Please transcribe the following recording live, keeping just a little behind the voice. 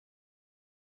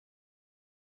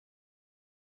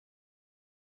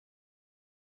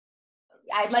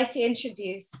I'd like to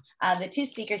introduce the two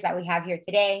speakers that we have here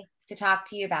today to talk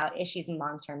to you about issues in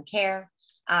long-term care.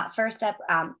 First up,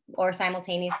 or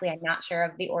simultaneously, I'm not sure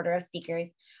of the order of speakers,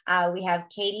 we have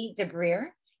Katy DeBriere,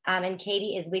 and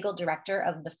Katy is legal director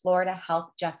of the Florida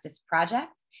Health Justice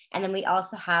Project. And then we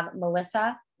also have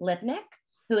Melissa Lipnick,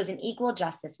 who is an Equal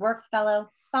Justice Works Fellow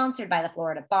sponsored by the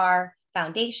Florida Bar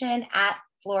Foundation at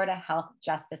Florida Health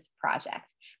Justice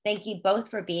Project. Thank you both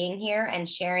for being here and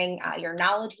sharing your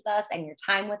knowledge with us and your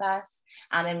time with us.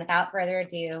 And without further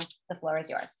ado, the floor is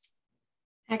yours.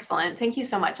 Excellent. Thank you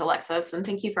so much, Alexis. And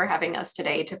thank you for having us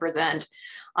today to present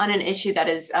on an issue that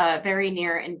is very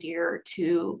near and dear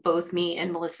to both me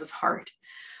and Melissa's heart.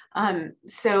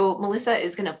 So Melissa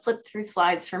is going to flip through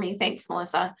slides for me. Thanks,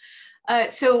 Melissa.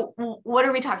 So what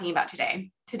are we talking about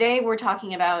today? Today, we're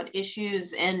talking about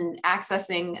issues in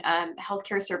accessing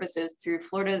healthcare services through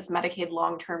Florida's Medicaid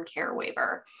long-term care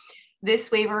waiver.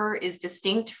 This waiver is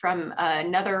distinct from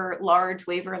another large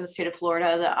waiver in the state of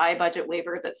Florida, the I-budget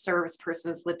waiver that serves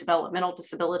persons with developmental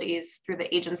disabilities through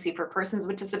the Agency for Persons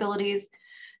with Disabilities.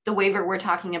 The waiver we're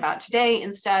talking about today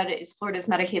instead is Florida's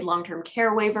Medicaid long-term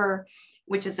care waiver,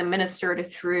 which is administered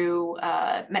through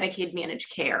Medicaid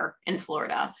managed care in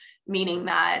Florida, meaning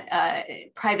that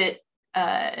private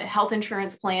health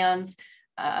insurance plans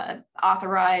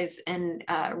authorize and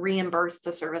reimburse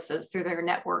the services through their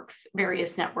networks,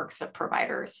 various networks of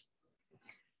providers.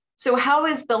 So how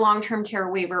is the long-term care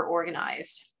waiver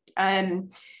organized?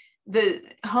 It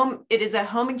is a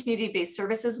home and community-based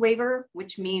services waiver,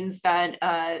 which means that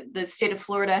the state of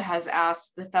Florida has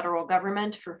asked the federal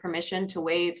government for permission to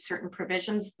waive certain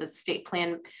provisions, the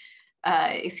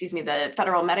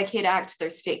Federal Medicaid Act, their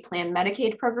state plan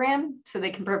Medicaid program, so they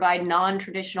can provide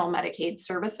non-traditional Medicaid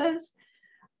services,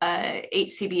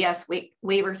 HCBS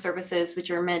waiver services,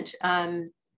 which are meant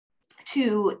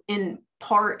to, in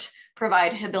part,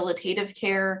 provide habilitative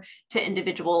care to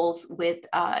individuals with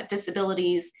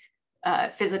disabilities,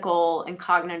 physical and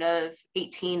cognitive,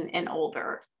 18 and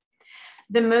older.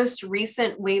 The most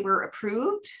recent waiver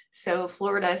approved, so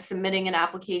Florida is submitting an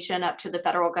application up to the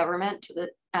federal government, to the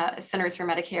Centers for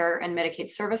Medicare and Medicaid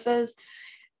Services.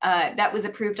 That was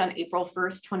approved on April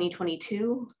 1st,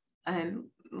 2022.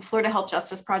 Florida Health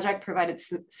Justice Project provided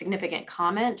some significant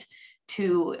comment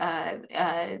to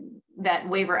that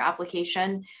waiver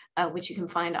application, which you can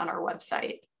find on our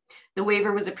website. The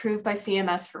waiver was approved by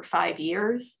CMS for 5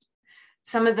 years.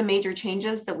 Some of the major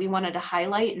changes that we wanted to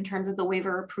highlight in terms of the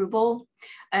waiver approval,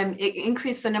 it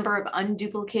increased the number of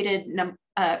unduplicated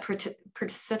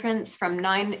participants from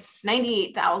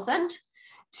 98,000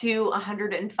 to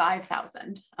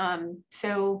 105,000.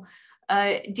 So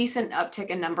a decent uptick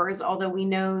in numbers, although we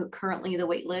know currently the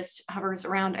wait list hovers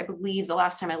around, I believe the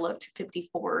last time I looked,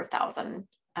 54,000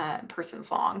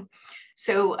 persons long.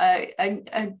 So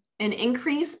an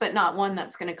increase, but not one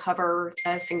that's going to cover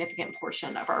a significant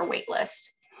portion of our wait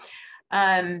list.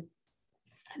 The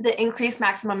increased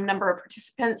maximum number of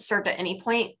participants served at any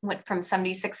point went from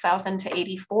 76,000 to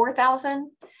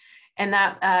 84,000. And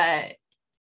that,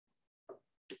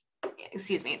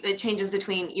 the changes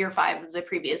between year 5 of the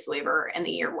previous waiver and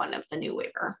the year 1 of the new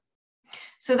waiver.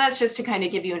 So that's just to kind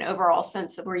of give you an overall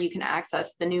sense of where you can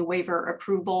access the new waiver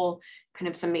approval, kind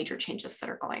of some major changes that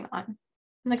are going on.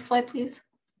 Next slide, please.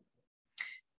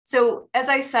 So as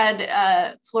I said,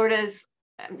 the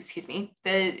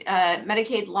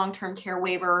Medicaid long-term care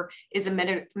waiver is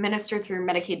administered through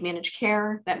Medicaid managed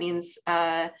care. That means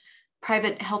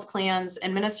private health plans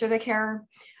administer the care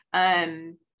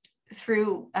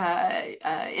through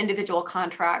individual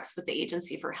contracts with the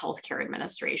Agency for Healthcare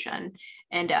Administration.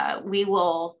 And we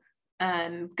will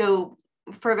go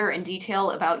further in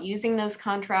detail about using those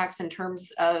contracts in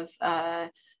terms of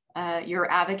your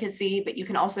advocacy, but you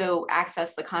can also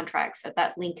access the contracts at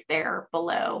that link there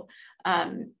below.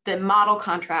 The model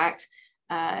contract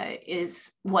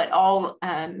is what all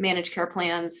managed care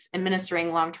plans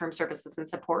administering long-term services and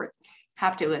support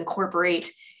have to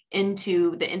incorporate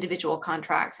into the individual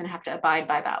contracts and have to abide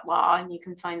by that law. And you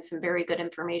can find some very good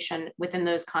information within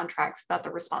those contracts about the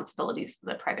responsibilities of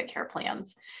the private care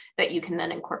plans that you can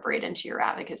then incorporate into your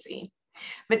advocacy.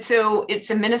 But so it's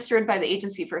administered by the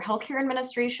Agency for Healthcare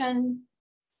Administration.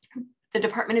 The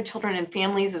Department of Children and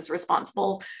Families is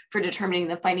responsible for determining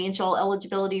the financial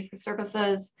eligibility for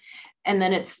services. And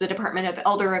then it's the Department of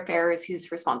Elder Affairs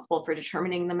who's responsible for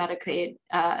determining the Medicaid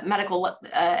medical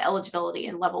eligibility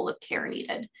and level of care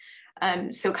needed.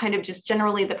 So kind of just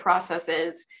generally the process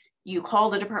is you call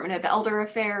the Department of Elder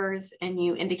Affairs and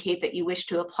you indicate that you wish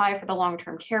to apply for the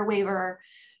long-term care waiver.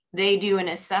 They do an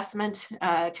assessment,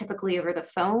 typically over the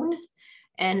phone.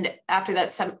 And after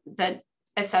that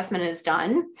assessment is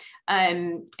done,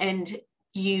 and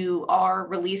you are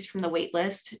released from the wait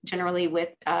list, generally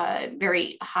with a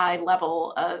very high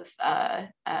level of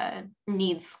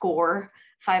needs score,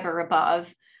 5 or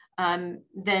above.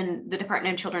 Then the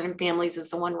Department of Children and Families is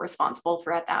the one responsible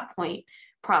for, at that point,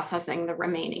 processing the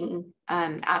remaining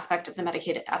aspect of the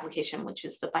Medicaid application, which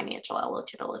is the financial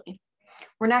eligibility.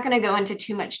 We're not going to go into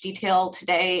too much detail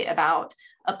today about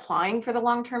applying for the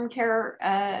long-term care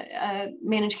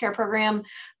managed care program.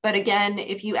 But again,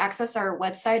 if you access our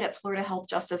website at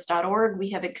floridahealthjustice.org,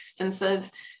 we have extensive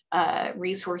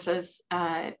resources,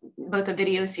 both a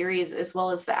video series as well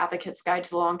as the Advocate's Guide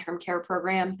to the Long-Term Care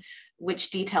Program,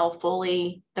 which detail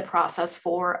fully the process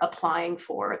for applying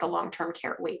for the long-term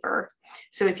care waiver.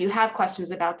 So if you have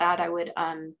questions about that, I would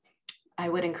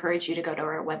encourage you to go to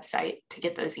our website to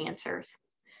get those answers.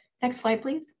 Next slide,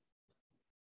 please.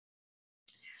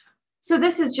 So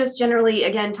this is just generally,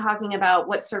 again, talking about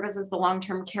what services the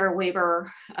long-term care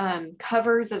waiver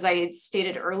covers. As I had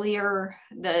stated earlier,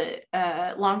 the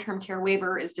long-term care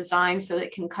waiver is designed so that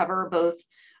it can cover both,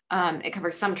 it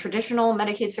covers some traditional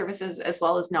Medicaid services as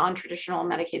well as non-traditional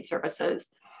Medicaid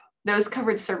services. Those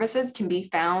covered services can be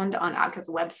found on AHCA's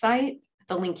website,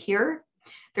 the link here.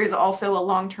 There's also a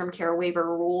long-term care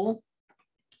waiver rule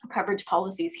coverage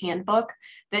policies handbook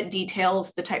that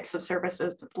details the types of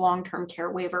services that the long-term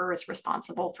care waiver is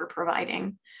responsible for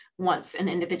providing once an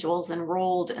individual is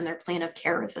enrolled and their plan of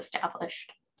care is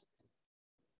established.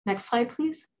 Next slide,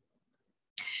 please.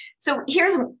 So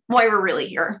here's why we're really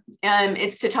here.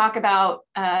 It's to talk about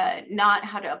not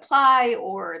how to apply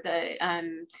or the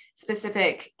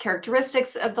specific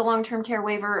characteristics of the long-term care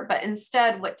waiver, but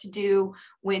instead what to do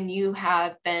when you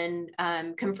have been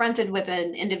confronted with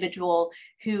an individual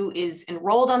who is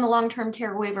enrolled on the long-term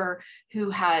care waiver, who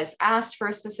has asked for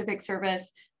a specific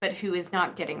service, but who is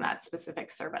not getting that specific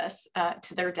service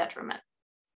to their detriment.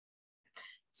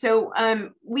 So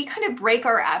we kind of break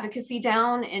our advocacy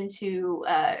down into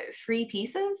 3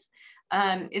 pieces.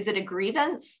 Is it a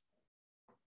grievance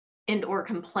and or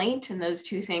complaint? And those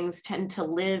 2 things tend to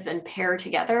live and pair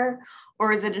together.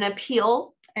 Or is it an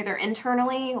appeal, either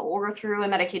internally or through a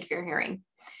Medicaid fair hearing?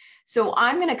 So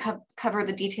I'm going to cover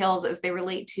the details as they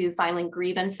relate to filing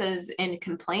grievances and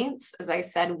complaints. As I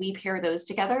said, we pair those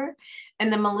together.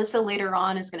 And then Melissa later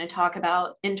on is going to talk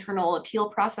about internal appeal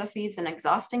processes and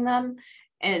exhausting them,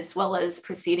 as well as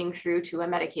proceeding through to a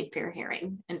Medicaid fair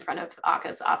hearing in front of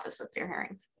AHCA's Office of Fair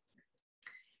Hearings.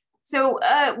 So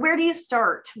where do you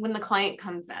start when the client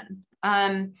comes in?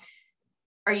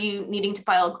 Are you needing to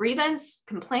file a grievance,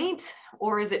 complaint,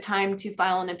 or is it time to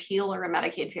file an appeal or a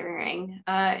Medicaid fair hearing?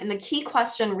 And the key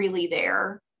question really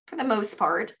there, for the most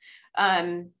part,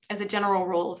 as a general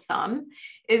rule of thumb,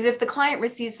 is if the client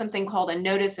receives something called a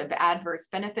notice of adverse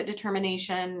benefit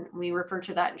determination. We refer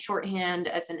to that in shorthand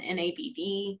as an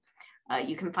NABD.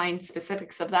 You can find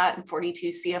specifics of that in 42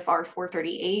 CFR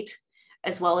 438,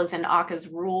 as well as in AHCA's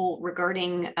rule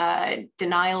regarding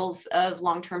denials of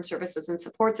long-term services and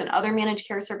supports and other managed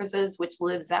care services, which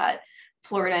lives at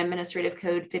Florida Administrative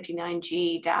Code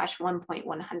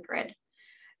 59G-1.100.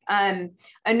 A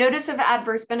notice of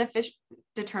adverse benefit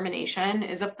determination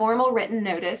is a formal written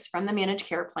notice from the managed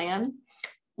care plan,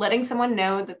 letting someone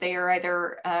know that they are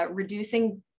either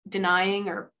reducing, denying,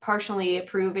 or partially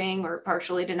approving or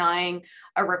partially denying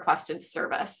a requested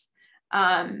service.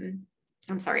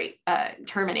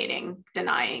 Terminating,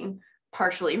 denying,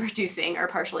 partially reducing, or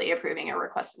partially approving a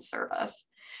requested service.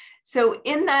 So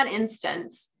in that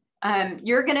instance,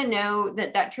 you're going to know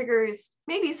that that triggers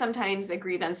maybe sometimes a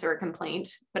grievance or a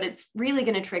complaint, but it's really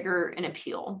going to trigger an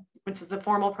appeal, which is the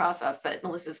formal process that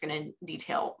Melissa is going to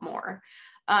detail more.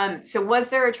 So was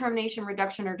there a termination,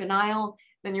 reduction, or denial?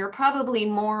 Then you're probably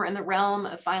more in the realm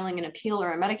of filing an appeal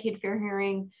or a Medicaid fair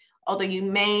hearing, although you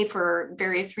may, for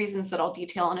various reasons that I'll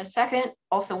detail in a second,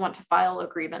 also want to file a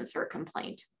grievance or a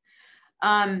complaint.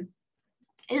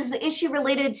 Is the issue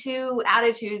related to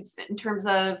attitudes in terms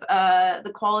of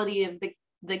the quality of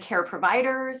the care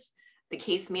providers, the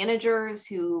case managers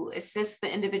who assist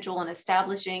the individual in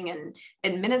establishing and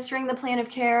administering the plan of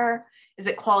care? Is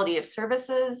it quality of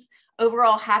services?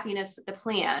 Overall happiness with the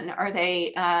plan? Are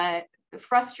they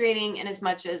frustrating in as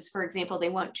much as, for example, they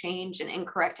won't change an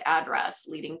incorrect address,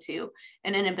 leading to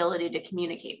an inability to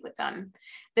communicate with them?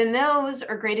 Then those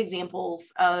are great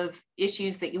examples of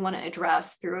issues that you want to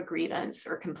address through a grievance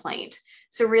or complaint.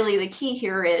 So really the key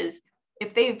here is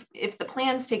if the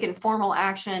plan's taken formal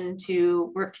action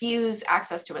to refuse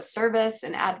access to a service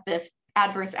and add this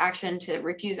adverse action to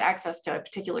refuse access to a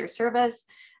particular service,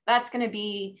 that's going to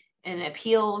be an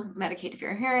appeal, Medicaid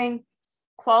fair hearing,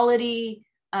 quality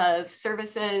of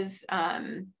services,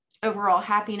 overall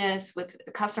happiness with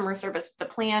customer service with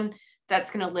the plan. that's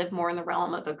going to live more in the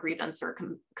realm of a grievance or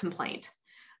complaint.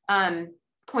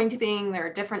 Point being, there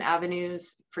are different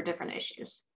avenues for different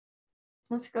issues.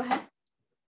 Let's go ahead.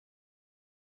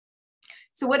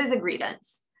 So what is a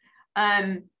grievance?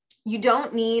 You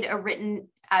don't need a written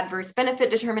adverse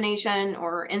benefit determination,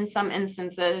 or in some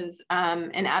instances,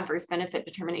 an adverse benefit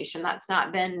determination that's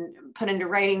not been put into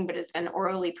writing, but has been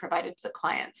orally provided to the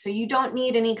client. So you don't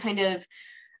need any kind of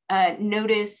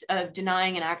notice of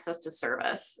denying an access to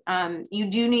service.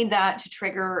 You do need that to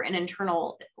trigger an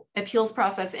internal appeals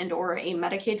process and or a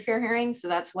Medicaid fair hearing. So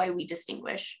that's why we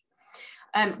distinguish.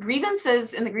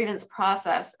 Grievances in the grievance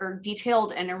process are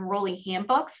detailed in enrollee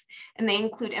handbooks, and they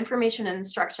include information and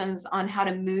instructions on how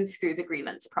to move through the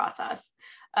grievance process.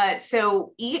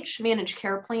 So each managed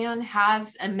care plan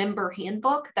has a member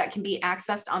handbook that can be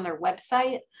accessed on their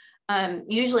website.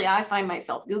 Usually I find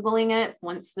myself Googling it.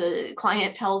 Once the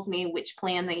client tells me which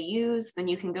plan they use, then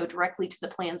you can go directly to the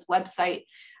plan's website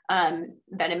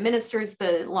that administers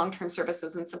the long-term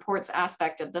services and supports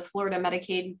aspect of the Florida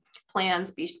Medicaid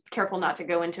plans. Be careful not to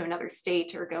go into another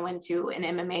state or go into an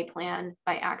MMA plan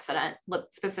by accident. Look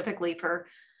specifically for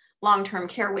long-term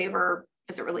care waiver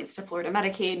as it relates to Florida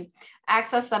Medicaid.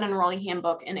 Access that enrollee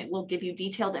handbook, and it will give you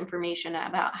detailed information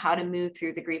about how to move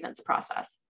through the grievance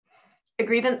process. A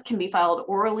grievance can be filed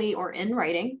orally or in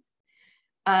writing.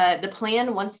 The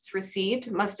plan, once it's received,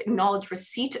 must acknowledge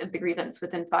receipt of the grievance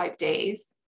within 5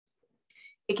 days.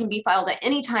 It can be filed at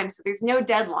any time, so there's no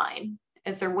deadline,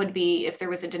 as there would be if there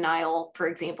was a denial, for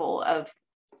example, of,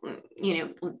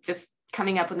 just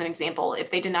coming up with an example,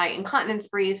 if they deny incontinence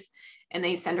briefs and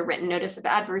they send a written notice of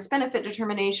adverse benefit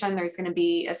determination, there's going to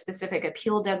be a specific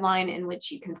appeal deadline in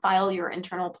which you can file your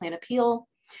internal plan appeal.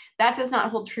 That does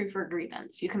not hold true for a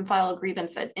grievance. You can file a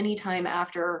grievance at any time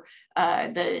after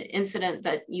the incident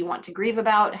that you want to grieve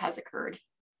about has occurred.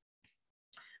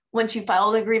 Once you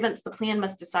file the grievance, the plan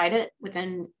must decide it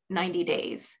within 90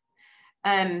 days.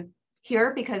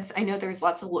 Here, because I know there's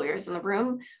lots of lawyers in the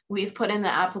room, we've put in the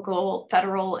applicable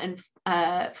federal and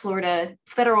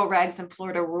federal regs and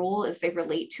Florida rule as they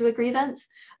relate to a grievance.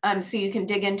 So you can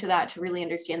dig into that to really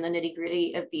understand the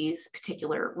nitty-gritty of these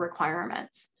particular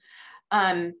requirements.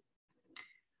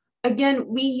 Again,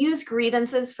 we use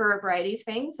grievances for a variety of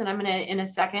things, and I'm going to, in a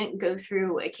second, go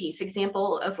through a case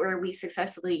example of where we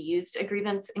successfully used a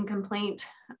grievance and complaint.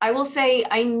 I will say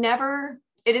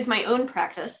it is my own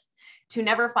practice to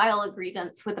never file a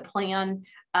grievance with a plan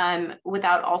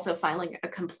without also filing a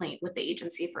complaint with the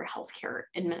Agency for Healthcare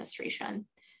Administration.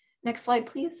 Next slide,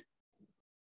 please.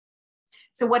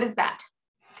 So what is that?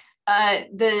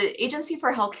 The Agency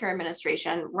for Healthcare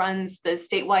Administration runs the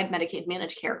statewide Medicaid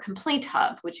managed care complaint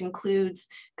hub, which includes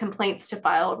complaints to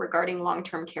file regarding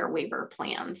long-term care waiver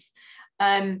plans.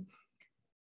 If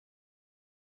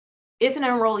an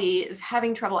enrollee is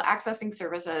having trouble accessing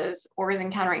services or is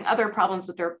encountering other problems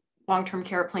with their long-term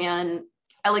care plan,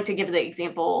 I like to give the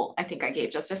example I think I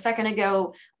gave just a second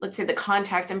ago. Let's say the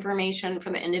contact information for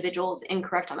the individual is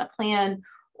incorrect on the plan,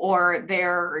 or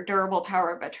their durable power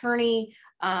of attorney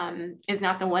is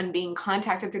not the one being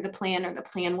contacted through the plan, or the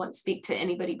plan won't speak to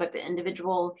anybody but the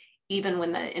individual, even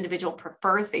when the individual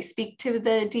prefers they speak to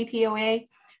the DPOA.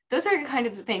 Those are kind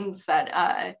of the things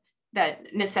that,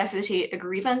 that necessitate a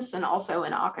grievance and also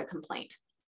an AHCA complaint.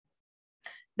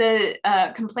 The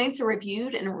complaints are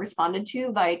reviewed and responded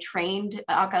to by trained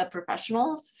AHCA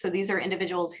professionals. So these are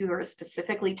individuals who are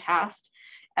specifically tasked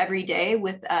every day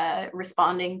with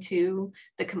responding to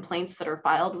the complaints that are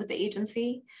filed with the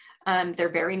agency. They're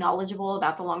very knowledgeable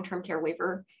about the long-term care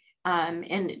waiver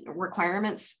and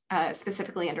requirements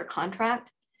specifically under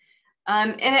contract.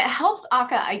 And it helps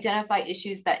AHCA identify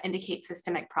issues that indicate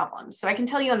systemic problems. So I can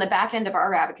tell you on the back end of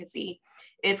our advocacy,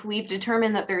 if we've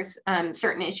determined that there's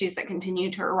certain issues that continue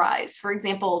to arise, for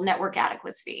example, network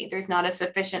adequacy, there's not a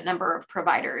sufficient number of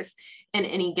providers in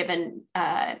any given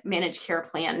managed care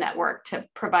plan network to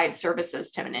provide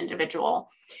services to an individual,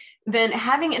 then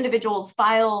having individuals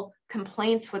file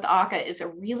complaints with AHCA is a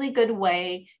really good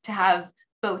way to have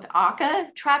both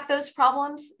AHCA track those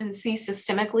problems and see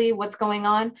systemically what's going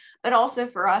on, but also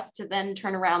for us to then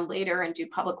turn around later and do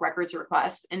public records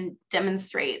requests and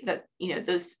demonstrate that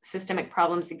those systemic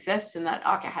problems exist and that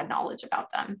AHCA had knowledge about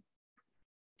them.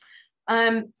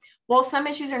 While some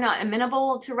issues are not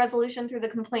amenable to resolution through the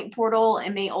complaint portal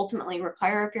and may ultimately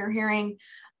require a fair hearing,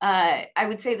 I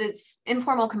would say this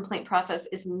informal complaint process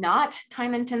is not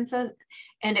time intensive,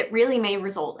 and it really may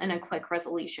result in a quick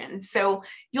resolution. So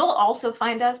you'll also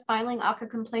find us filing AHCA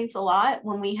complaints a lot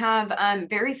when we have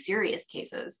very serious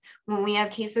cases, when we have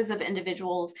cases of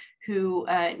individuals who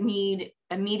need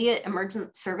immediate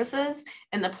emergent services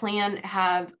and the plan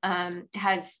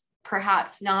has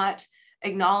perhaps not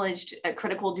acknowledged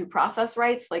critical due process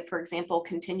rights, like for example,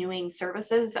 continuing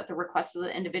services at the request of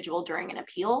the individual during an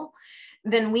appeal,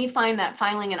 then we find that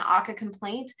filing an AHCA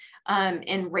complaint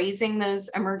and raising those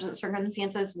emergent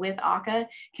circumstances with AHCA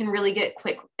can really get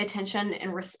quick attention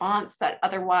and response that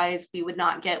otherwise we would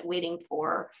not get waiting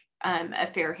for a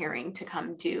fair hearing to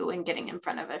come due and getting in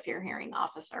front of a fair hearing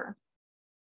officer.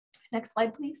 Next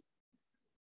slide, please.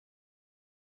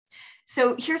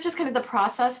 So here's just kind of the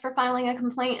process for filing a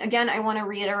complaint. Again, I want to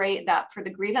reiterate that for the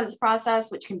grievance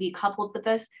process, which can be coupled with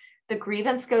this, the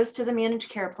grievance goes to the managed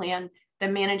care plan. The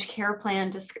managed care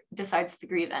plan decides the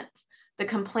grievance. The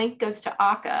complaint goes to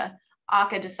AHCA.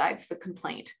 AHCA decides the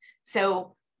complaint.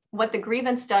 So what the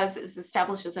grievance does is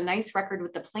establishes a nice record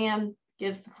with the plan,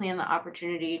 gives the plan the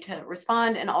opportunity to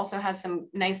respond, and also has some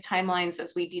nice timelines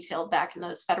as we detailed back in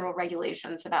those federal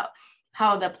regulations about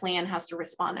how the plan has to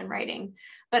respond in writing.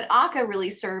 But AHCA really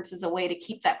serves as a way to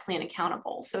keep that plan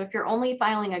accountable. So if you're only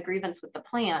filing a grievance with the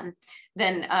plan,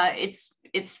 then it's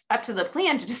up to the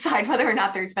plan to decide whether or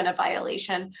not there's been a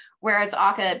violation, whereas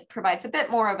AHCA provides a bit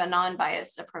more of a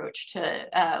non-biased approach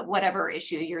to whatever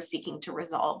issue you're seeking to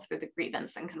resolve through the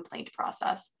grievance and complaint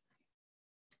process.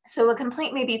 So a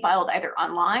complaint may be filed either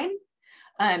online,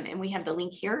 and we have the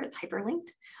link here, it's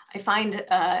hyperlinked. I find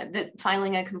that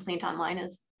filing a complaint online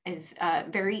is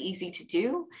very easy to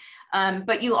do,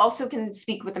 but you also can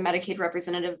speak with a Medicaid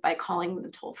representative by calling the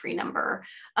toll-free number.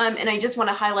 And I just want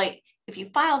to highlight, if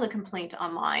you file the complaint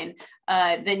online,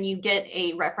 then you get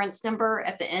a reference number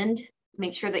at the end.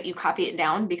 Make sure that you copy it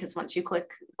down, because once you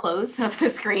click close of the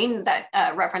screen, that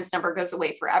reference number goes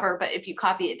away forever. But if you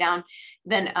copy it down,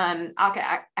 then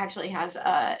AHCA actually has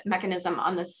a mechanism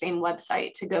on the same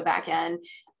website to go back in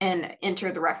and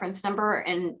enter the reference number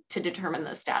and to determine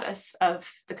the status of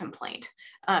the complaint.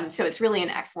 So it's really an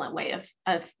excellent way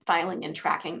of filing and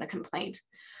tracking the complaint.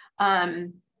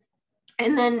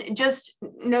 And then just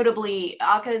notably,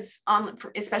 AHCA's,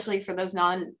 especially for those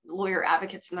non-lawyer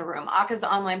advocates in the room, AHCA's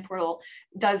online portal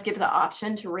does give the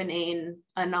option to remain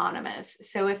anonymous.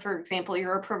 So if, for example,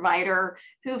 you're a provider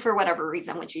who, for whatever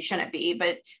reason, which you shouldn't be,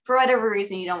 but for whatever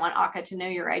reason, you don't want AHCA to know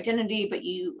your identity, but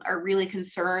you are really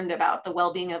concerned about the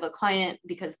well-being of a client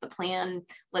because the plan,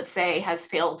 let's say, has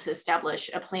failed to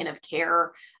establish a plan of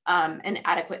care, an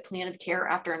adequate plan of care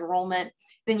after enrollment,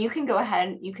 then you can go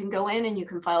ahead, you can go in and you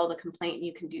can file the complaint, and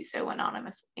you can do so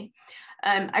anonymously.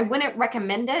 I wouldn't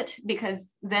recommend it,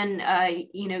 because then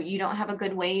you don't have a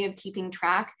good way of keeping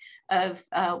track of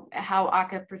how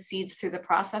AHCA proceeds through the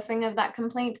processing of that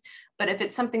complaint. But if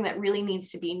it's something that really needs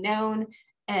to be known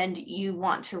and you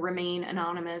want to remain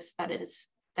anonymous, that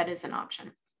is an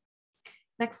option.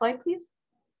 Next slide, please.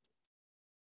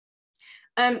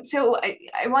 So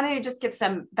I wanted to just give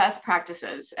some best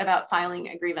practices about filing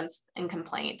a grievance and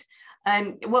complaint.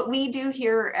 What we do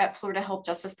here at Florida Health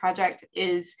Justice Project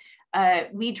is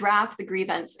we draft the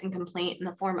grievance and complaint in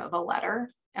the form of a letter,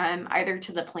 either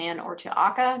to the plan or to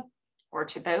AHCA or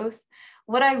to both.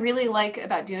 What I really like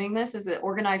about doing this is it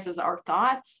organizes our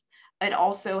thoughts. It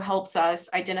also helps us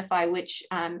identify which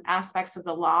aspects of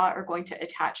the law are going to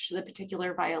attach to the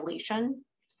particular violation.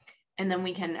 And then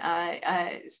we can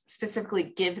specifically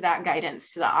give that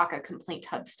guidance to the AHCA Complaint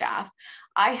Hub staff.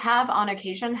 I have on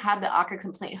occasion had the AHCA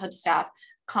Complaint Hub staff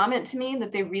comment to me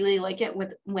that they really like it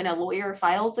when a lawyer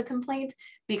files a complaint,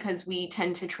 because we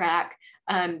tend to track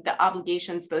the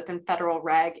obligations both in federal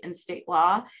reg and state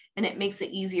law, and it makes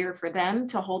it easier for them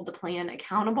to hold the plan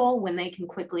accountable when they can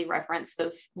quickly reference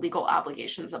those legal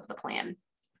obligations of the plan.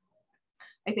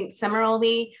 I think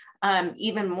similarly,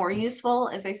 even more useful,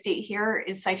 as I state here,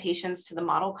 is citations to the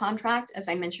model contract. As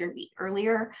I mentioned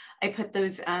earlier, I put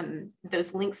those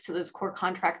links to those core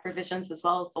contract provisions, as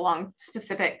well as the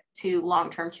specific to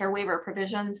long-term care waiver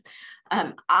provisions.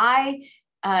 In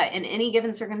any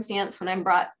given circumstance, when I'm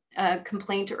brought a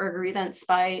complaint or a grievance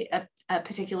by a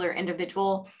particular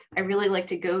individual, I really like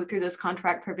to go through those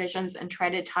contract provisions and try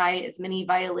to tie as many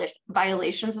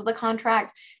violations of the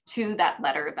contract to that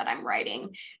letter that I'm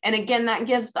writing. And again, that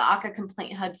gives the AHCA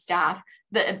Complaint Hub staff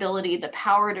the ability, the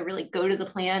power to really go to the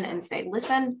plan and say,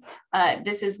 listen,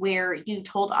 this is where you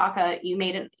told AHCA, you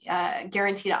made a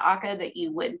guarantee to AHCA that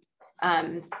you would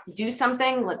do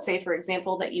something. Let's say, for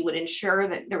example, that you would ensure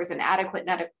that there was an adequate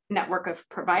network of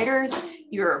providers.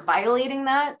 You're violating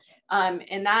that.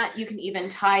 And that you can even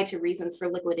tie to reasons for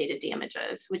liquidated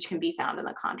damages, which can be found in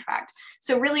the contract.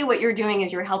 So really what you're doing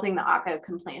is you're helping the AHCA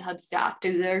Complaint Hub staff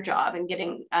do their job and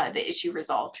getting the issue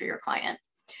resolved for your client.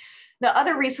 The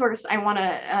other resource I want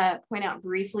to point out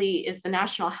briefly is the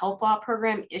National Health Law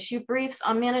Program issue briefs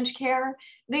on managed care.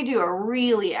 They do a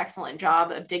really excellent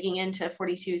job of digging into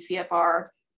 42 CFR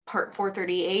Part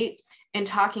 438 and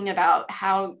talking about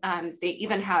how they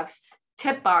even have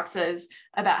tip boxes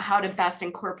about how to best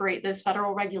incorporate those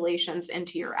federal regulations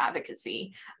into your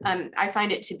advocacy. I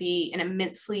find it to be an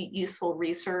immensely useful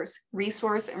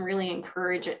resource and really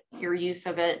encourage your use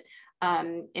of it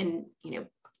in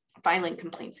filing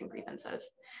complaints and grievances.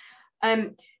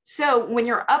 So when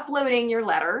you're uploading your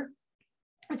letter,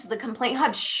 which the Complaint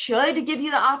Hub should give you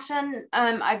the option.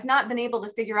 I've not been able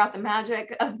to figure out the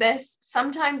magic of this.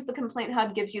 Sometimes the Complaint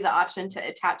Hub gives you the option to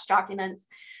attach documents.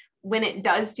 When it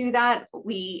does do that,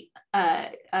 we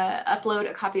upload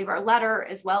a copy of our letter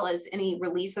as well as any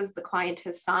releases the client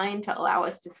has signed to allow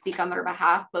us to speak on their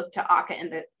behalf, both to AHCA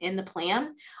and in the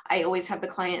plan. I always have the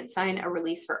client sign a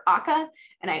release for AHCA,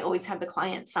 and I always have the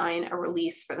client sign a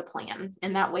release for the plan.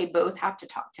 And that way both have to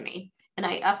talk to me. And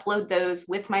I upload those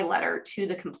with my letter to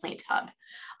the Complaint Hub.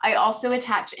 I also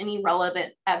attach any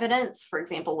relevant evidence, for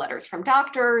example, letters from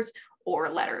doctors or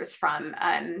letters from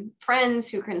friends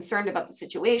who are concerned about the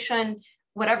situation,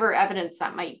 whatever evidence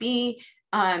that might be,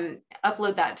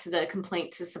 upload that to the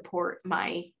complaint to support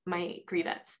my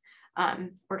grievance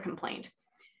or complaint.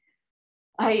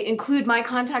 I include my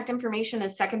contact information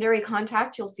as secondary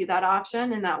contact. You'll see that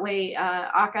option, and that way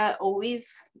AHCA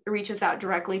always reaches out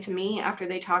directly to me after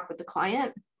they talk with the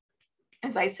client.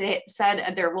 As I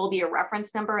said, there will be a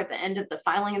reference number at the end of the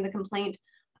filing of the complaint.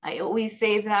 I always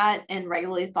save that and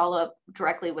regularly follow up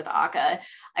directly with AHCA.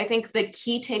 I think the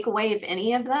key takeaway, if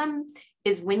any of them,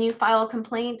 is when you file a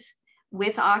complaint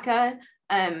with AHCA,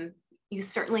 you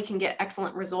certainly can get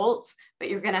excellent results, but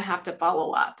you're going to have to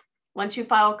follow up. Once you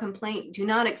file a complaint, do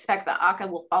not expect that AHCA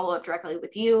will follow up directly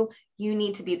with you. You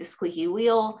need to be the squeaky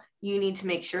wheel. You need to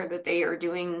make sure that they are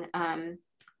doing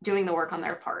the work on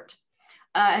their part.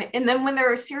 And then when there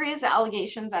are serious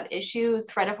allegations at issue,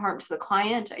 threat of harm to the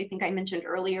client, I think I mentioned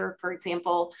earlier, for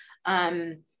example,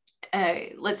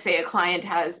 let's say a client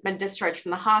has been discharged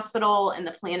from the hospital and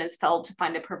the plan has failed to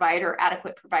find a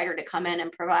adequate provider to come in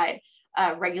and provide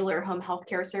regular home health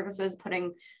care services,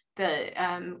 putting the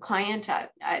client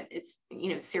at its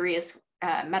serious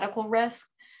medical risk,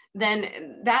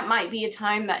 then that might be a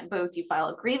time that both you file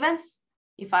a grievance,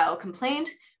 you file a complaint.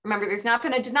 Remember, there's not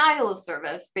been a denial of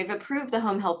service. They've approved the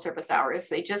home health service hours.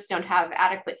 They just don't have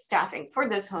adequate staffing for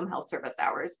those home health service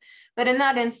hours. But in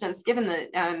that instance, given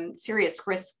the serious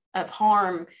risk of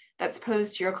harm that's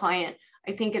posed to your client,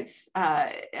 I think it's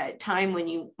a time when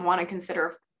you want to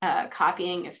consider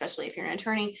copying, especially if you're an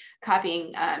attorney,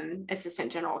 copying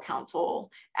Assistant General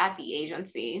Counsel at the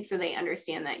agency so they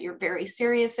understand that you're very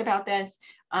serious about this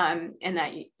and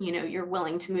that you're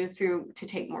willing to move through to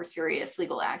take more serious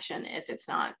legal action if it's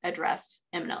not addressed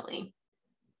imminently.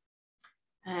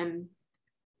 And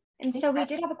so we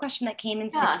did have a question that came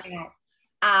into the chat.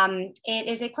 It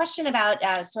is a question about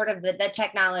sort of the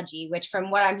technology, which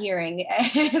from what I'm hearing,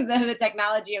 the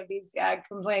technology of these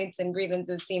complaints and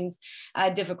grievances seems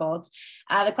difficult.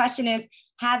 The question is,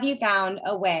 have you found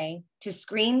a way to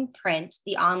screen print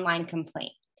the online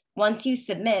complaint? Once you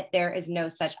submit, there is no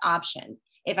such option.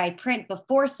 If I print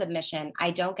before submission,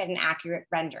 I don't get an accurate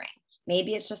rendering.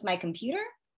 Maybe it's just my computer?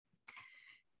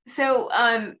 So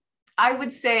I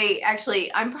would say,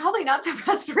 actually, I'm probably not the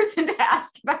best person to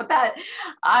ask about that.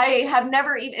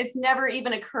 It's never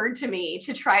even occurred to me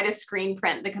to try to screen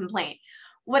print the complaint.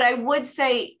 What I would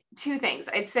say, two things.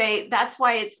 I'd say that's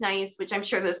why it's nice, which I'm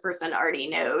sure this person already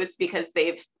knows because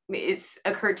it's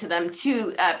occurred to them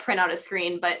to print out a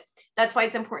screen, but that's why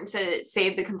it's important to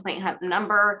save the Complaint Hub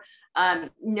number.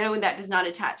 No, that does not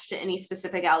attach to any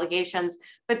specific allegations,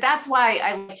 but that's why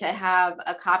I like to have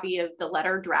a copy of the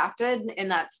letter drafted, and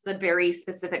that's the very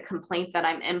specific complaint that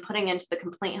I'm inputting into the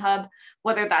Complaint Hub,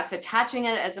 whether that's attaching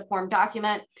it as a form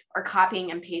document or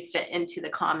copying and paste it into the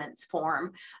comments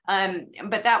form.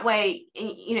 But that way,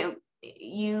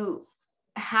 you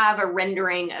have a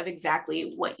rendering of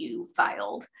exactly what you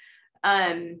filed.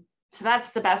 So that's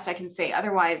the best I can say.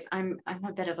 Otherwise, I'm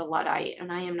a bit of a Luddite and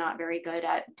I am not very good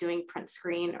at doing print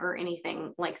screen or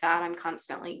anything like that. I'm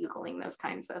constantly Googling those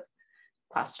kinds of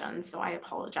questions, so I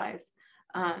apologize.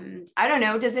 I don't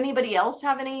know, does anybody else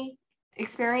have any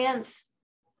experience?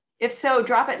 If so,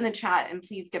 drop it in the chat and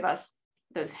please give us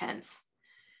those hints.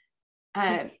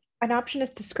 An option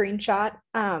is to screenshot.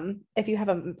 If you have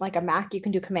a Mac, you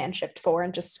can do Command-Shift-4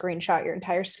 and just screenshot your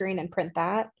entire screen and print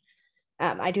that.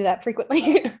 I do that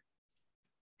frequently.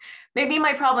 Maybe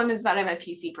my problem is that I'm a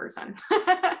PC person.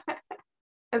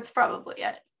 That's probably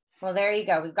it. Well, there you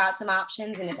go. We've got some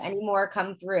options, and if any more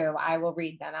come through, I will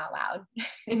read them out loud.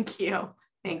 Thank you.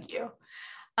 Thank you.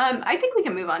 I think we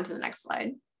can move on to the next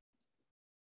slide.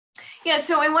 Yeah,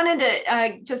 so I wanted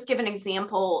to just give an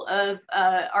example of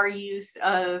our use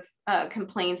of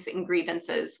complaints and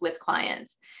grievances with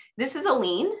clients. This is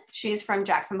Aline. She's from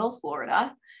Jacksonville,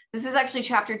 Florida. This is actually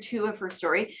chapter 2 of her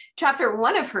story. Chapter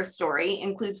 1 of her story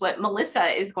includes what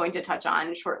Melissa is going to touch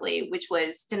on shortly, which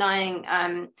was denying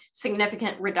appealing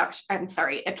significant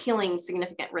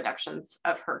reductions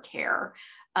of her care,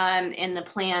 and the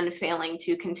plan failing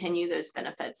to continue those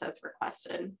benefits as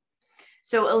requested.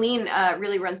 So Aline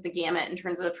really runs the gamut in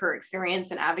terms of her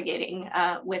experience in navigating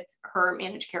with her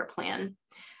managed care plan.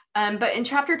 But in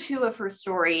chapter 2 of her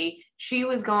story, she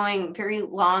was going very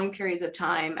long periods of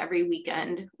time every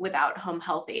weekend without home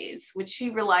health aides, which she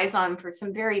relies on for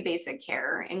some very basic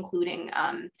care, including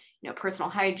personal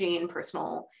hygiene,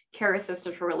 personal care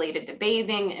assistance related to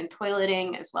bathing and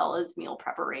toileting, as well as meal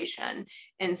preparation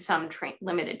and some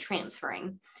limited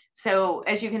transferring. So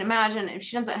as you can imagine, if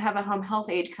she doesn't have a home health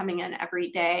aide coming in every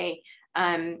day,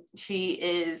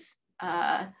 she's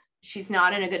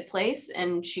not in a good place,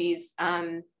 and she's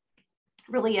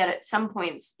really at some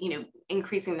points,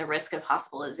 increasing the risk of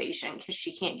hospitalization because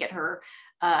she can't get her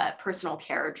personal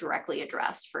care directly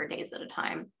addressed for days at a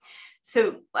time.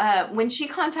 So when she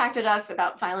contacted us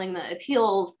about filing the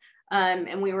appeals,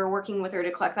 and we were working with her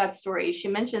to collect that story, she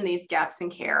mentioned these gaps in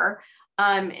care.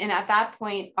 And at that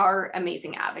point, our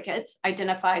amazing advocates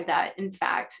identified that, in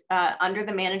fact, under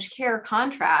the managed care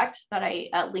contract that I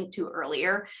linked to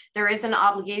earlier, there is an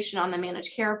obligation on the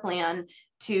managed care plan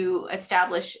to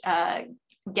establish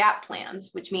gap plans,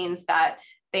 which means that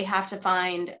they have to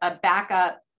find a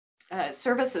backup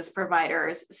services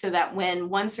providers so that when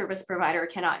one service provider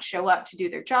cannot show up to do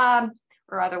their job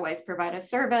or otherwise provide a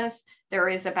service, there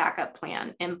is a backup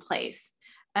plan in place.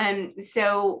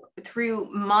 So through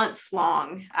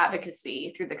months-long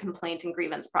advocacy through the complaint and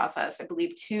grievance process, I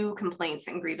believe 2 complaints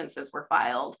and grievances were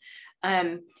filed.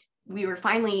 We were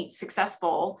finally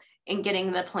successful in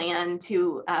getting the plan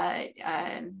to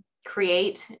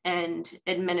create and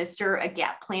administer a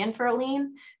gap plan for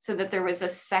Aline so that there was a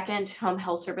second home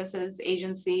health services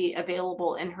agency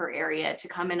available in her area to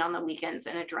come in on the weekends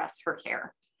and address her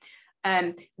care.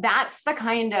 That's the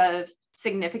kind of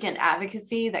significant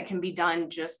advocacy that can be done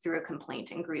just through a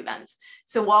complaint and grievance.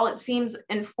 So while it seems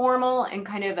informal and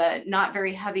kind of a not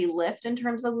very heavy lift in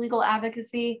terms of legal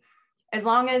advocacy, as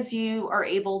long as you are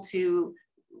able to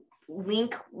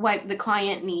link what the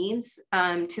client needs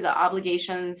to the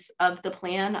obligations of the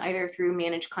plan, either through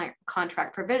managed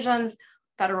contract provisions,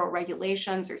 federal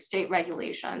regulations, or state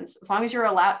regulations, as long as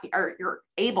you're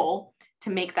able to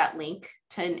make that link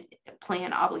to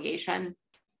plan obligation.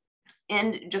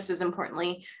 And just as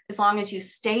importantly, as long as you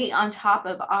stay on top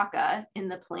of AHCA in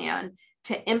the plan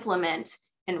to implement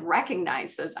and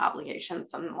recognize those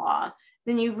obligations in law,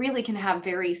 then you really can have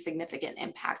very significant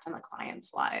impact on the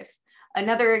client's lives.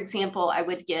 Another example I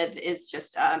would give is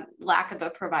just lack of a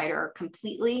provider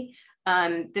completely.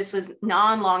 This was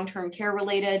non-long-term care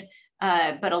related,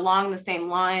 but along the same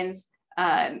lines,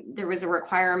 there was a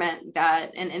requirement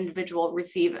that an individual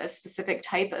receive a specific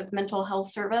type of mental health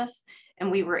service. And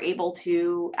we were able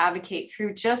to advocate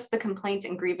through just the complaint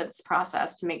and grievance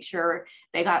process to make sure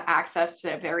they got access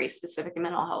to a very specific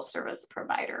mental health service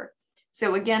provider.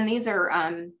 So again, these are,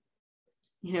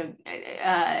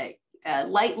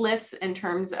 light lifts in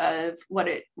terms of what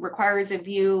it requires of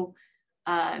you,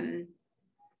 in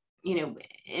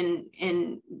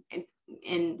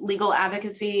legal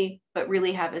advocacy, but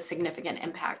really have a significant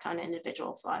impact on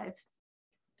individuals' lives.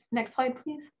 Next slide,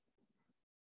 please.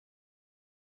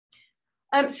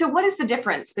 So what is the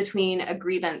difference between a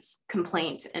grievance,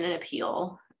 complaint, and an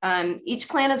appeal? Each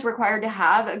plan is required to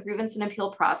have a grievance and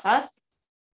appeal process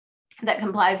that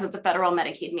complies with the federal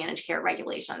Medicaid managed care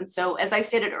regulations. So as I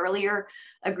stated earlier,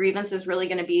 a grievance is really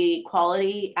going to be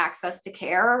quality access to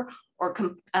care or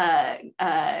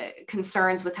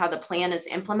concerns with how the plan is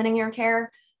implementing your care.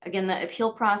 Again, the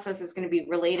appeal process is going to be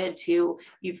related to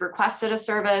you've requested a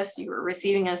service, you were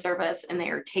receiving a service, and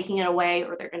they are taking it away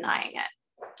or they're denying it.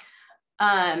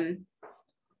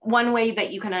 One way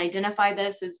that you can identify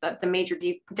this is that the major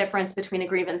difference between a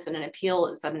grievance and an appeal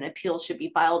is that an appeal should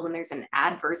be filed when there's an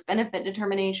adverse benefit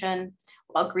determination,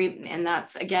 and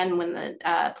that's again when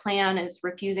the plan is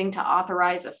refusing to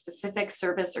authorize a specific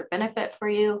service or benefit for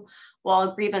you, while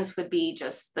a grievance would be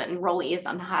just the enrollee is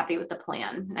unhappy with the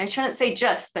plan. And I shouldn't say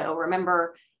just though,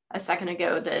 remember a second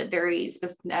ago, the very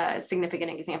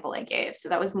significant example I gave. So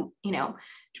that was,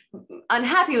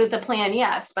 unhappy with the plan,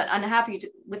 yes, but unhappy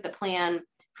with the plan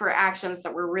for actions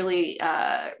that were really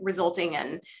resulting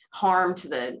in harm to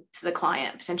the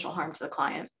client, potential harm to the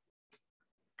client.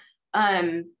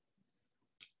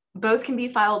 Both can be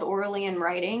filed orally in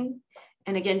writing.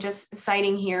 And again, just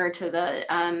citing here to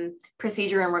the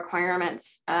procedure and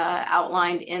requirements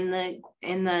outlined in the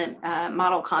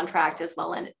model contract, as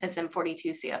well as in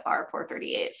 42 CFR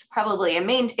 438. So probably a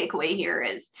main takeaway here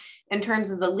is, in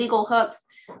terms of the legal hooks,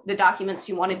 the documents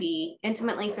you want to be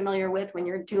intimately familiar with when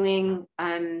you're doing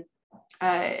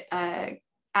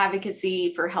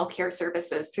advocacy for healthcare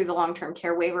services through the long-term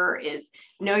care waiver is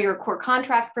know your core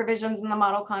contract provisions in the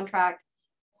model contract,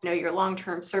 know your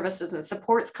long-term services and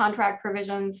supports contract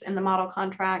provisions in the model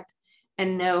contract,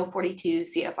 and know 42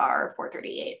 CFR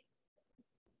 438.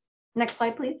 Next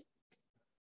slide, please.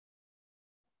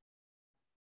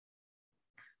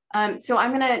 So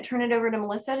I'm going to turn it over to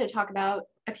Melissa to talk about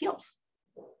appeals.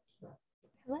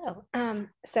 Hello.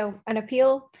 So an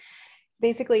appeal,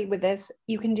 basically with this,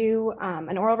 you can do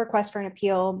an oral request for an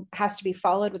appeal has to be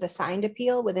followed with a signed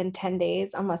appeal within 10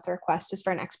 days, unless the request is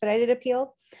for an expedited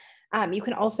appeal. You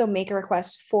can also make a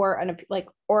request for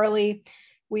orally.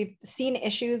 We've seen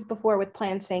issues before with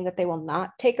plans saying that they will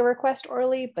not take a request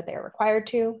orally, but they are required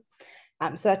to.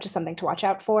 So that's just something to watch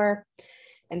out for.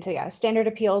 And so yeah, standard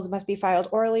appeals must be filed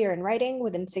orally or in writing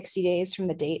within 60 days from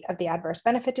the date of the adverse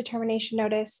benefit determination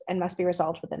notice and must be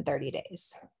resolved within 30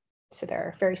 days. So there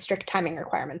are very strict timing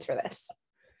requirements for this.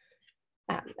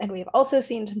 And we've also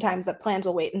seen sometimes that plans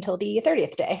will wait until the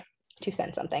 30th day to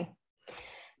send something.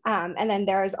 And then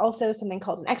there is also something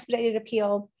called an expedited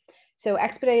appeal. So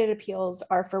expedited appeals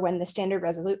are for when the standard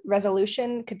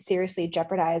resolution could seriously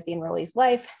jeopardize the enrollee's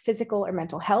life, physical or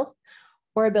mental health,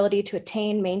 or ability to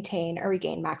attain, maintain, or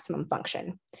regain maximum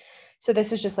function. So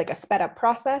this is just like a sped up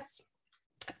process.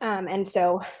 And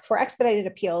so for expedited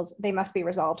appeals, they must be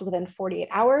resolved within 48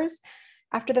 hours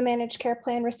after the managed care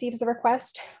plan receives the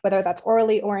request, whether that's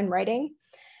orally or in writing.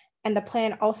 And the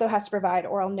plan also has to provide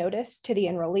oral notice to the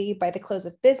enrollee by the close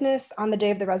of business on the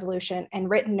day of the resolution and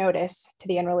written notice to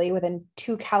the enrollee within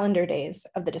 2 calendar days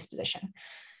of the disposition.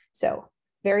 So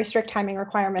very strict timing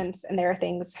requirements, and there are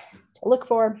things to look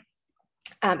for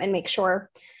and make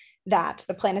sure that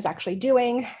the plan is actually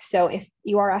doing. So if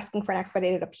you are asking for an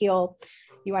expedited appeal,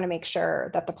 you want to make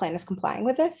sure that the plan is complying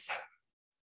with this.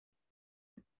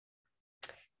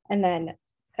 And then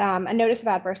a notice of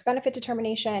adverse benefit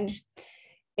determination.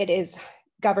 It is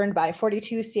governed by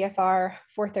 42 CFR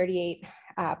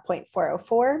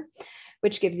 438.404,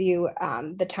 which gives you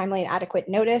the timely and adequate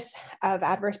notice of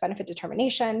adverse benefit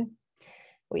determination.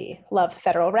 We love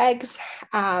federal regs.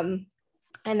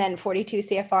 And then 42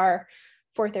 CFR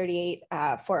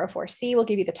 438.404C will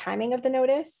give you the timing of the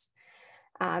notice.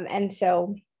 And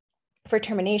so for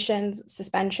terminations,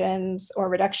 suspensions, or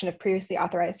reduction of previously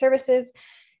authorized services,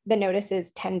 the notice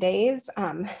is 10 days.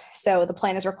 So the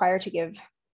plan is required to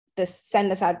send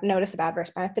this notice of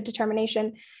adverse benefit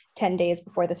determination 10 days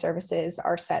before the services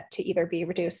are set to either be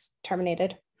reduced,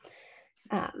 terminated.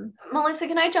 Melissa,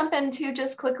 can I jump in too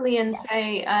just quickly and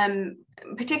say,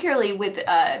 particularly with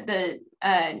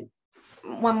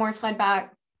one more slide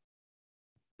back,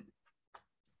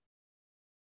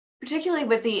 particularly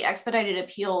with the expedited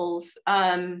appeals,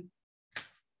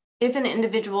 if an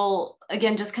individual,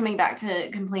 again, just coming back to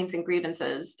complaints and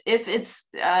grievances, if it's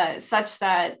such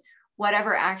that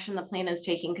whatever action the plan is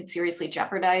taking could seriously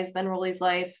jeopardize the enrollee's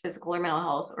life, physical or mental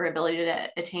health, or ability to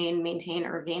attain, maintain,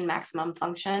 or gain maximum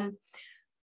function,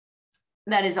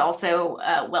 that is also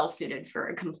well suited for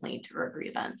a complaint or a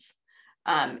grievance,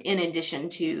 in addition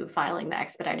to filing the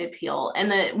expedited appeal.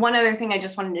 And the one other thing I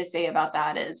just wanted to say about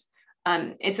that is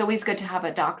it's always good to have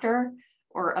a doctor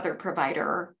or other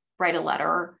provider write a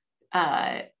letter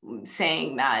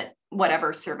saying that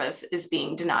whatever service is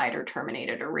being denied or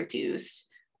terminated or reduced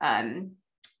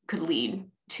could lead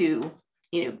to,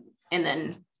 and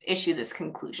then issue this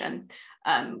conclusion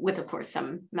with, of course,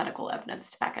 some medical evidence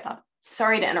to back it up.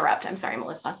 Sorry to interrupt. I'm sorry,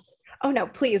 Melissa. Oh, no,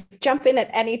 please jump in at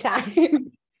any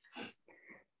time.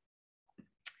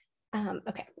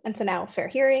 Okay, and so now fair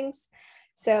hearings.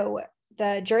 So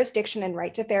the jurisdiction and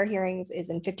right to fair hearings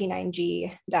is in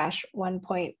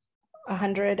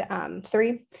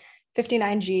 59G-1.103.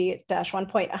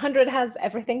 59G-1.100 has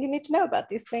everything you need to know about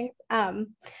these things. And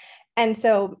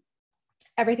so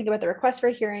everything about the request for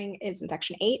a hearing is in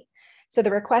section 8. So the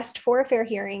request for a fair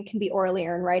hearing can be orally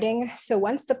or in writing. So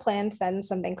once the plan sends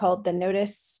something called the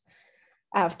notice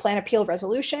of plan appeal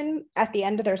resolution, at the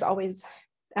end, there's always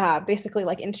basically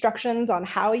like instructions on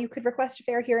how you could request a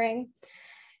fair hearing.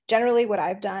 Generally, what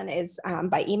I've done is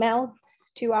by email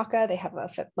to AHCA. They have a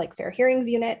fair hearings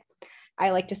unit. I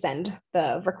like to send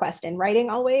the request in writing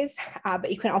always,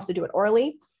 but you can also do it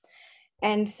orally.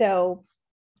 And so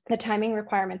the timing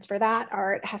requirements for that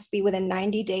are, it has to be within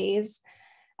 90 days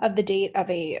of the date of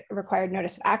a required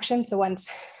notice of action. So once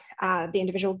the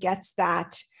individual gets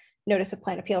that notice of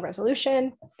plan appeal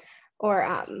resolution, or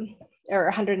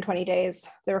 120 days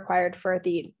they're required for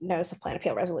the notice of plan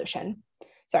appeal resolution.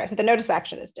 Sorry, so the notice of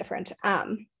action is different.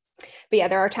 But yeah,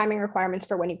 there are timing requirements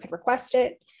for when you could request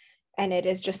it, and it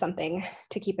is just something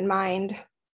to keep in mind.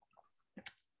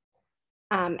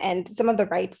 And some of the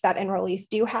rights that enrollees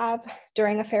do have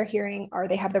during a fair hearing are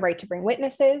they have the right to bring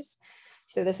witnesses.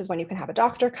 So this is when you can have a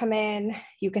doctor come in,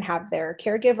 you can have their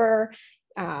caregiver,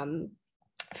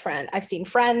 I've seen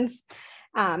friends,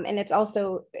 and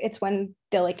it's when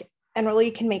the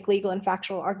enrollee can make legal and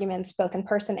factual arguments both in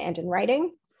person and in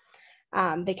writing.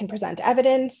 They can present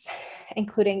evidence,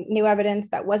 including new evidence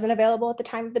that wasn't available at the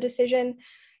time of the decision.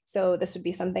 So this would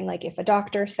be something like if a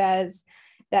doctor says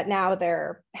that now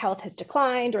their health has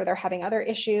declined or they're having other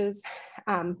issues,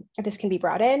 this can be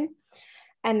brought in.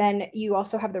 And then you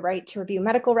also have the right to review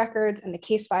medical records and the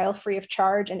case file free of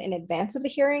charge and in advance of the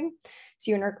hearing.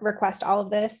 So you can request all of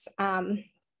this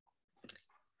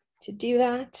to do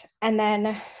that. And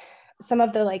then some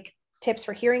of the tips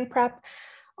for hearing prep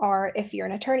are if you're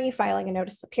an attorney filing a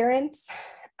notice of appearance,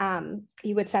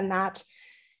 you would send that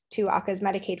to AHCA's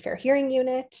Medicaid Fair Hearing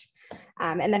Unit.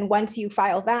 And then once you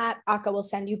file that, AHCA will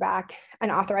send you back an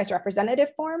authorized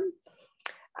representative form.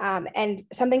 And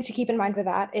something to keep in mind with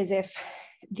that is if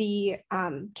the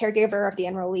caregiver of the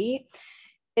enrollee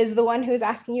is the one who's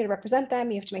asking you to represent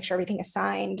them, you have to make sure everything is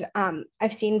signed.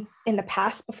 I've seen in the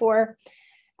past before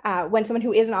when someone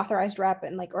who is an authorized rep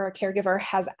and or a caregiver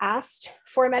has asked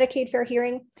for a Medicaid fair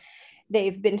hearing,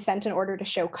 they've been sent an order to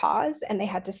show cause and they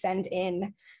had to send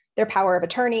in their power of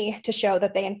attorney to show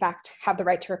that they in fact have the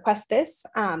right to request this.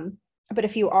 But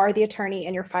if you are the attorney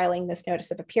and you're filing this notice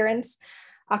of appearance,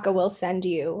 AHCA will send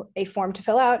you a form to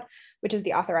fill out, which is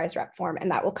the authorized rep form,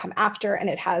 and that will come after, and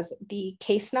it has the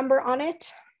case number on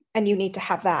it, and you need to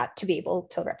have that to be able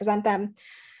to represent them.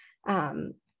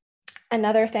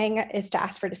 Another thing is to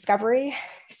ask for discovery.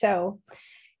 So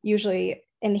usually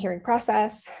in the hearing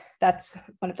process, that's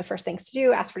one of the first things to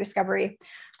do, ask for discovery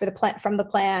for the plan, from the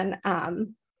plan.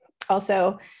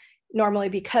 Also, normally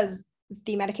because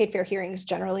the Medicaid fair hearings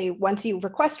generally, once you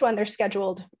request one, they're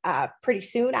scheduled pretty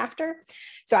soon after.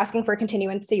 So asking for a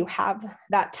continuance so you have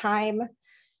that time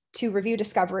to review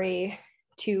discovery,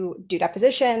 to do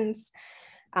depositions,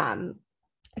 and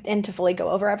to fully go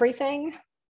over everything.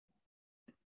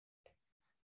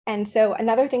 And so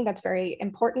another thing that's very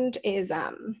important is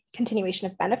continuation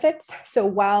of benefits. So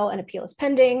while an appeal is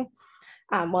pending,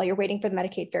 while you're waiting for the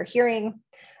Medicaid fair hearing,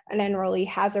 an enrollee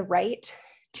has a right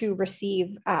to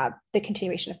receive the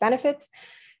continuation of benefits.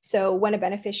 So when a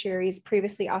beneficiary's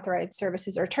previously authorized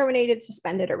services are terminated,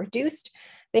 suspended, or reduced,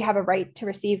 they have a right to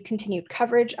receive continued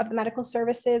coverage of the medical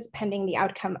services pending the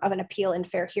outcome of an appeal in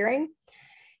fair hearing.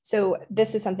 So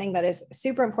this is something that is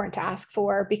super important to ask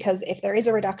for, because if there is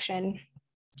a reduction,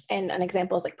 and an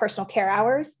example is personal care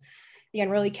hours, the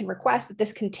enrollee can request that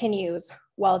this continues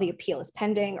while the appeal is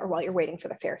pending or while you're waiting for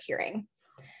the fair hearing.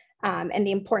 And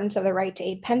the importance of the right to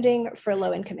aid pending for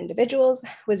low-income individuals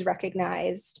was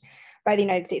recognized by the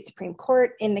United States Supreme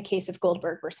Court in the case of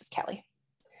Goldberg versus Kelly.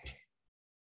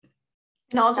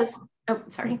 And I'll just, oh,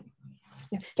 sorry.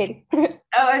 Yeah, Katie.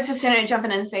 I was just gonna jump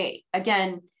in and say,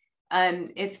 again,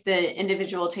 if the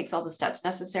individual takes all the steps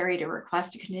necessary to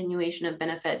request a continuation of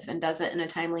benefits and does it in a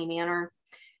timely manner,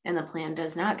 and the plan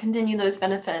does not continue those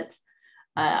benefits,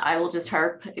 I will just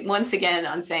harp once again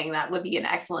on saying that would be an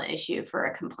excellent issue for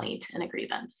a complaint and a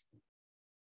grievance.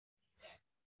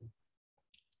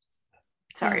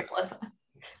 Sorry, Melissa.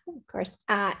 Of course.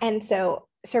 And so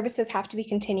services have to be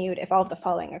continued if all of the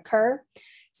following occur.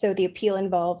 So the appeal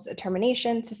involves a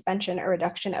termination, suspension, or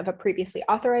reduction of a previously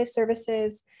authorized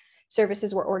services.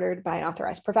 Services were ordered by an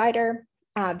authorized provider.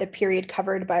 The period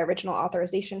covered by original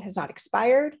authorization has not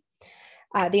expired.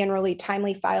 The enrollee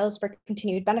timely files for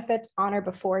continued benefits on or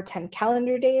before 10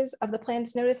 calendar days of the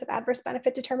plan's notice of adverse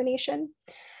benefit determination.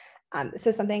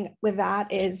 So something with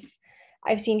that is,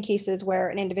 I've seen cases where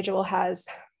an individual has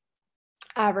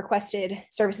requested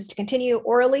services to continue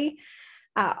orally.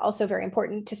 Also very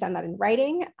important to send that in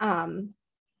writing.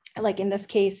 Like in this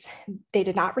case, they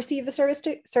did not receive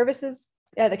the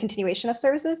the continuation of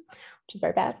services, which is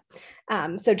very bad.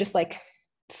 So just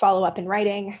follow up in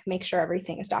writing, make sure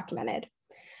everything is documented.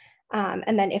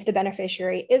 And then if the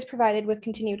beneficiary is provided with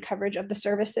continued coverage of the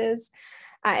services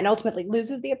and ultimately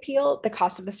loses the appeal, the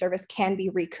cost of the service can be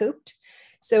recouped.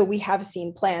 So we have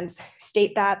seen plans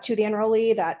state that to the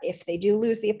enrollee, that if they do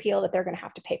lose the appeal, that they're going to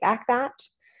have to pay back that.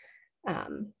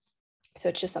 So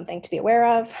it's just something to be aware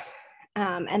of.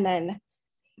 And then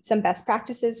some best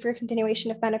practices for continuation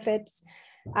of benefits.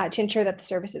 To ensure that the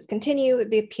services continue,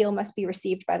 the appeal must be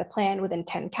received by the plan within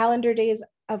 10 calendar days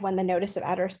of when the notice of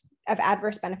of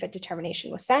adverse benefit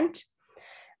determination was sent.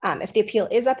 If the appeal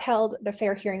is upheld, the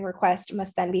fair hearing request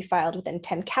must then be filed within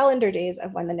 10 calendar days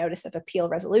of when the notice of appeal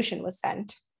resolution was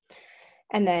sent.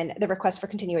 And then the request for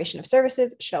continuation of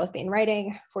services should always be in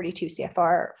writing. 42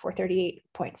 CFR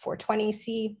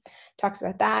 438.420C talks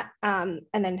about that. And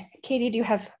then Katie, do you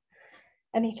have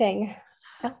anything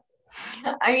else?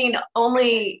 I mean,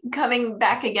 only coming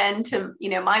back again to,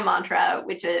 my mantra,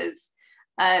 which is,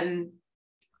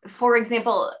 for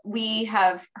example, we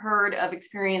have heard of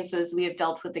experiences, we have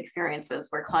dealt with experiences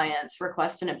where clients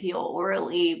request an appeal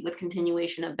orally with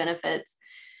continuation of benefits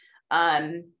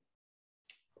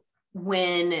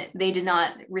when they did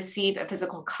not receive a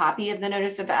physical copy of the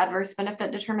notice of adverse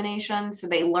benefit determination. So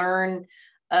they learn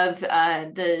of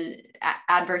the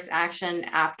adverse action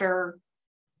after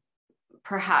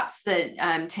perhaps the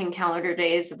 10 calendar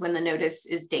days of when the notice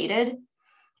is dated.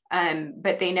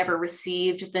 But they never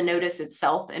received the notice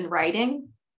itself in writing,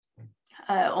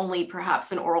 only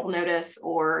perhaps an oral notice,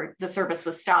 or the service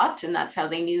was stopped, and that's how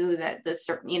they knew that the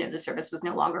service was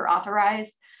no longer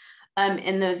authorized.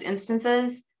 In those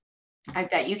instances, I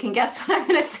bet you can guess what I'm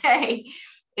going to say.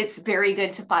 It's very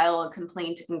good to file a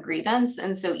complaint and grievance.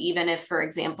 And so even if, for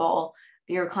example,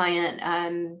 your client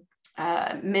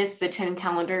missed the 10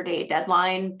 calendar day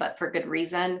deadline, but for good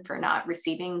reason, for not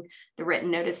receiving the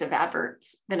written notice of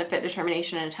adverse benefit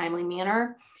determination in a timely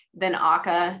manner, then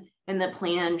AHCA and the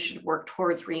plan should work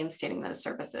towards reinstating those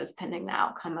services pending the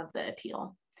outcome of the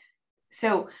appeal.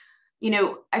 So,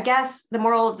 I guess the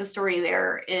moral of the story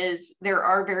there is there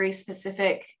are very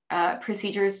specific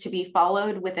procedures to be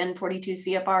followed within 42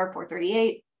 CFR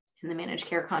 438 in the managed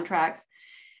care contracts.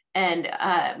 And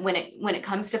when it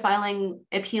comes to filing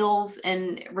appeals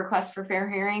and requests for fair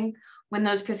hearing, when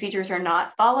those procedures are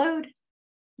not followed,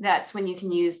 that's when you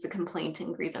can use the complaint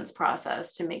and grievance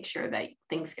process to make sure that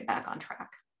things get back on track.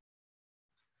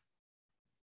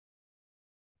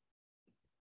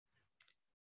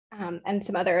 And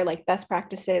some other best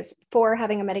practices for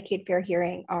having a Medicaid fair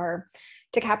hearing are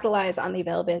to capitalize on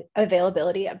the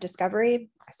availability of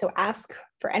discovery. So ask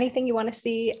for anything you want to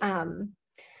see.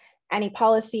 Any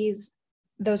policies,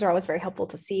 those are always very helpful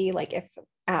to see, like if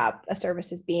a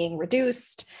service is being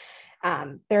reduced.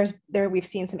 We've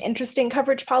seen some interesting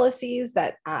coverage policies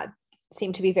that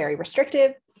seem to be very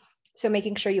restrictive. So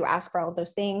making sure you ask for all of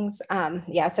those things. So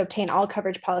obtain all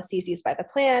coverage policies used by the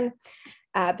plan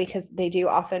because they do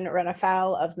often run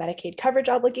afoul of Medicaid coverage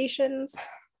obligations.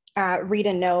 Read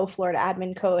and know Florida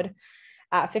Admin Code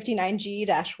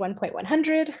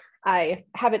 59G-1.100. I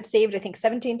have it saved, I think,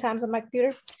 17 times on my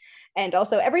computer. And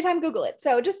also every time Google it.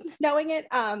 So just knowing it,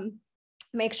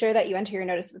 make sure that you enter your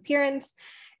notice of appearance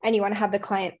and you want to have the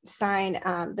client sign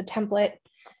the template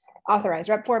authorized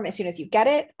rep form as soon as you get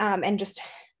it. And just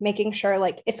making sure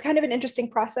it's kind of an interesting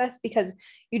process because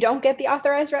you don't get the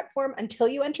authorized rep form until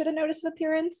you enter the notice of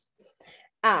appearance.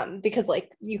 Because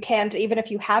you can't, even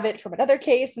if you have it from another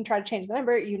case and try to change the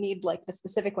number, you need the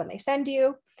specific one they send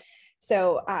you.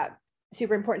 So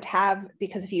super important to have,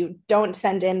 because if you don't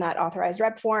send in that authorized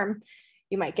rep form,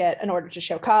 you might get an order to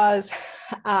show cause.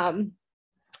 And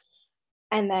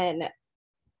then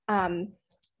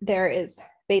there is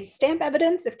Bates stamp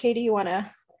evidence. If Katie, you want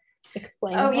to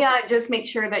explain. Oh yeah, just make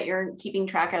sure that you're keeping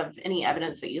track of any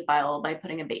evidence that you file by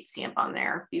putting a Bates stamp on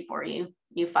there before you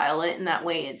file it. And that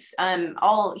way it's,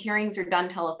 all hearings are done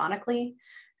telephonically.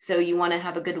 So you want to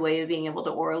have a good way of being able to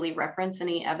orally reference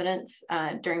any evidence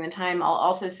during the time. I'll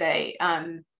also say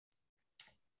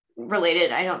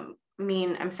related, I'm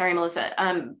sorry,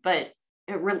 Melissa, but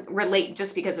relate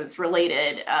just because it's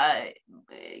related.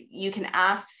 You can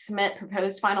ask to submit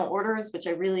proposed final orders, which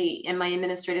I really, in my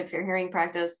administrative fair hearing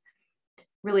practice,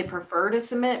 really prefer to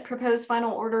submit proposed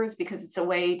final orders because it's a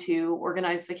way to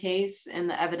organize the case and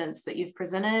the evidence that you've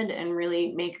presented and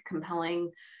really make a compelling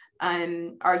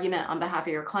argument on behalf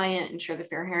of your client, ensure the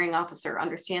fair hearing officer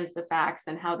understands the facts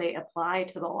and how they apply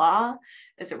to the law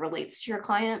as it relates to your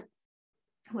client,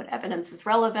 what evidence is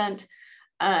relevant,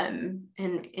 and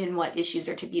what issues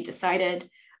are to be decided.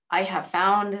 I have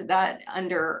found that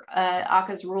under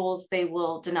AHCA's rules, they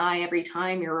will deny every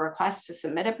time your request to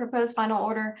submit a proposed final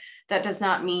order. That does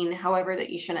not mean, however, that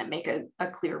you shouldn't make a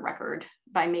clear record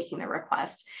by making the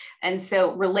request. And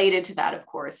so related to that, of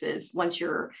course, is once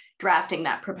you're drafting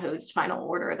that proposed final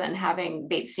order, then having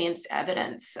Bates stamps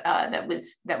evidence that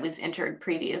was entered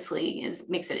previously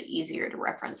makes it easier to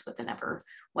reference with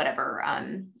whatever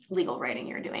legal writing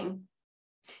you're doing.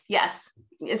 Yes,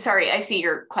 sorry, I see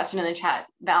your question in the chat,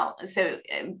 Val. So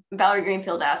Valerie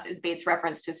Greenfield asked, is Bates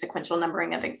reference to sequential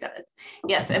numbering of exhibits?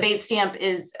 Yes, a Bates stamp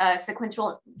is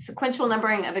sequential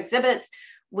numbering of exhibits,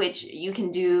 which you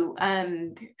can do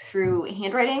through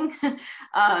handwriting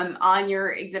on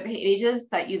your exhibit pages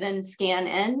that you then scan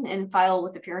in and file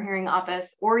with the Fair Hearing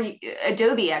Office. Or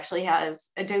Adobe actually has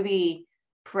Adobe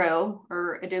Pro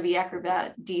or Adobe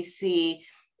Acrobat DC.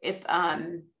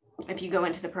 If you go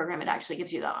into the program, it actually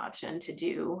gives you the option to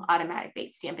do automatic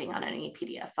date stamping on any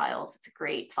PDF files. It's a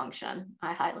great function.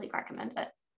 I highly recommend it.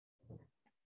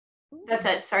 That's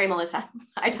it. Sorry, Melissa.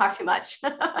 I talk too much.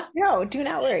 No, do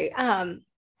not worry.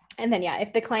 And then, yeah,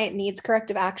 if the client needs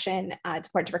corrective action, it's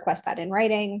important to request that in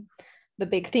writing. The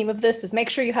big theme of this is make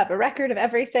sure you have a record of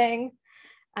everything,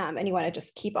 and you want to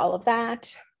just keep all of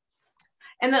that.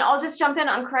 And then I'll just jump in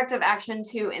on corrective action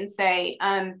too and say,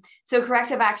 so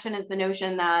corrective action is the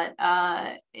notion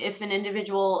that if an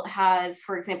individual has,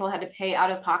 for example, had to pay out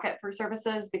of pocket for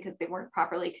services because they weren't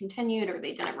properly continued or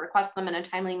they didn't request them in a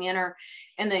timely manner,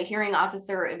 and the hearing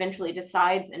officer eventually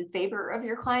decides in favor of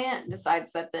your client,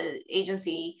 decides that the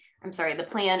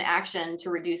plan action to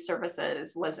reduce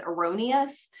services was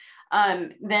erroneous,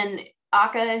 then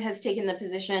AHCA has taken the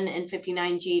position in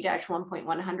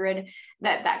 59G-1.100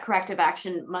 that corrective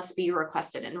action must be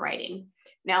requested in writing.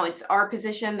 Now, it's our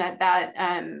position that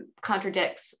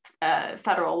contradicts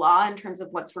federal law in terms of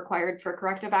what's required for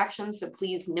corrective action, so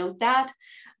please note that.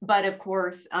 But of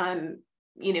course,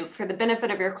 for the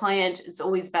benefit of your client, it's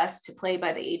always best to play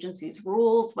by the agency's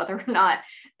rules, whether or not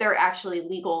they're actually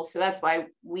legal. So that's why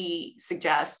we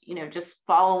suggest, just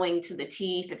following to the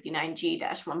T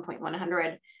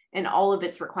 59G-1.100 and all of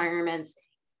its requirements,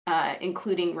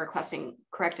 including requesting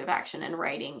corrective action in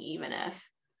writing, even if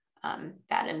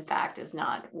that in fact is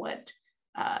not what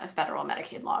federal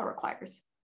Medicaid law requires.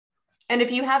 And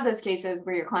if you have those cases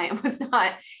where your client was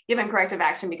not given corrective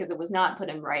action because it was not put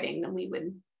in writing, then we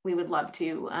would love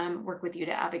to work with you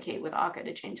to advocate with AHCA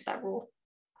to change that rule.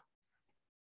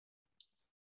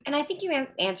 And I think you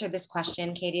answered this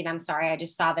question, Katie, and I'm sorry, I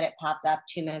just saw that it popped up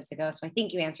 2 minutes ago, so I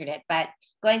think you answered it. But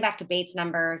going back to Bates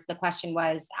numbers, the question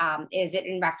was, is it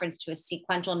in reference to a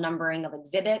sequential numbering of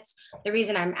exhibits? The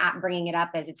reason I'm bringing it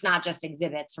up is it's not just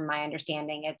exhibits, from my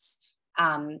understanding, it's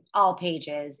all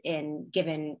pages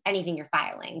given anything you're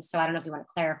filing. So I don't know if you want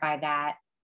to clarify that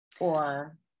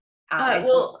or...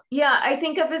 well, yeah, I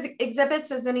think of as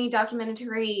exhibits as any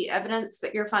documentary evidence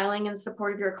that you're filing in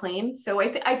support of your claim. So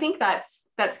I think that's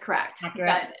correct. Accurate.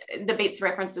 That the Bates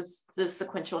reference is the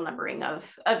sequential numbering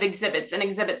of exhibits, and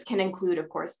exhibits can include, of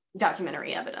course,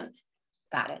 documentary evidence.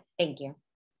 Got it. Thank you.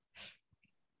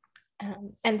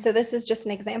 And so this is just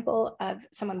an example of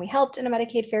someone we helped in a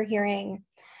Medicaid fair hearing.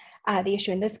 The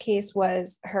issue in this case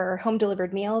was her home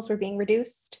delivered meals were being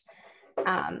reduced.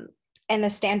 And the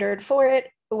standard for it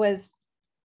was,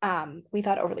 we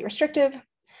thought, overly restrictive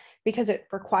because it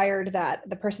required that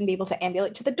the person be able to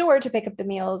ambulate to the door to pick up the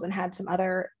meals and had some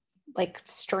other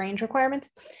strange requirements.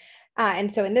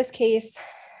 And so in this case,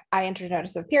 I entered a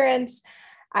notice of appearance.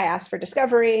 I asked for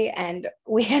discovery, and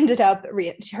we ended up,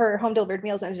 her home delivered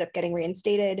meals ended up getting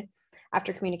reinstated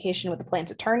after communication with the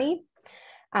plan's attorney.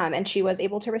 And she was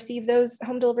able to receive those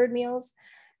home delivered meals.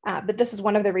 But this is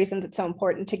one of the reasons it's so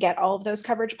important to get all of those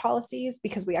coverage policies,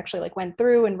 because we actually went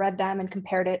through and read them and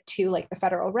compared it to the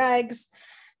federal regs,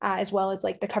 as well as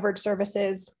the coverage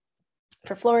services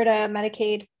for Florida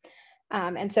Medicaid.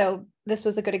 And so this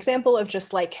was a good example of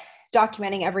just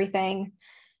documenting everything.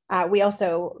 We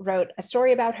also wrote a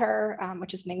story about her,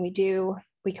 which is something we do.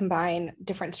 We combine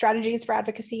different strategies for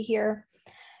advocacy here.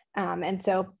 And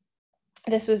so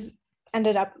this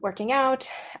ended up working out,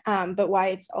 but why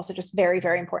it's also just very,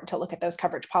 very important to look at those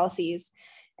coverage policies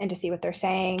and to see what they're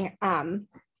saying, and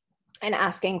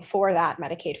asking for that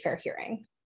Medicaid fair hearing.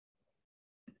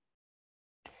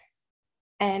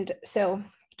 And so,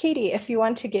 Katie, if you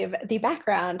want to give the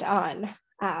background on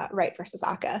Wright versus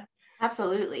AHCA.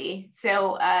 Absolutely.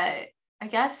 So I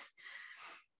guess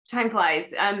time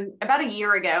flies. About a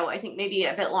year ago, I think maybe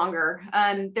a bit longer,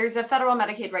 there's a federal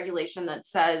Medicaid regulation that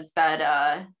says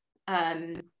that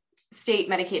state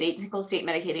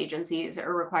Medicaid agencies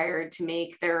are required to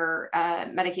make their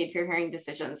Medicaid fair hearing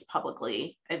decisions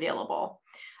publicly available.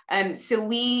 So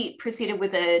we proceeded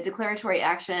with a declaratory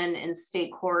action in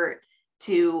state court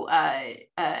to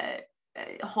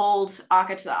hold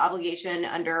AHCA to the obligation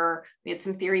under, we had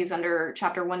some theories under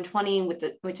Chapter 120,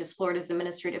 which is Florida's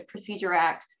Administrative Procedure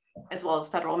Act, as well as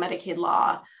federal Medicaid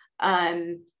law,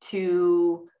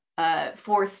 to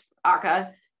force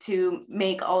AHCA to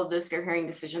make all of those fair hearing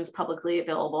decisions publicly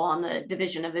available on the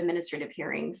Division of Administrative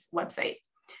Hearings website.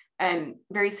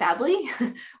 Very sadly,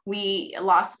 we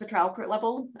lost the trial court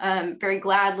level. Very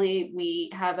gladly, we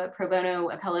have a pro bono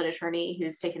appellate attorney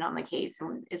who's taken on the case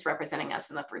and is representing us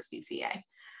in the first DCA.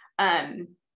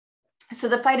 So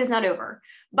the fight is not over.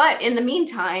 But in the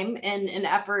meantime, in an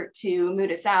effort to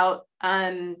moot us out,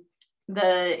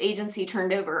 the agency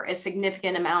turned over a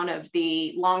significant amount of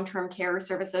the long-term care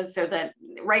services. So that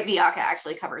Right v. AHCA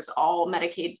actually covers all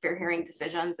Medicaid fair hearing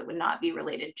decisions. It would not be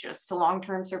related just to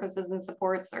long-term services and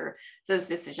supports or those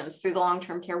decisions through the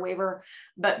long-term care waiver.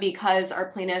 But because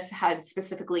our plaintiff had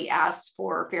specifically asked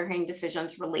for fair hearing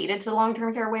decisions related to the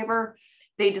long-term care waiver,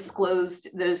 they disclosed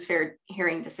those fair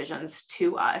hearing decisions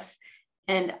to us.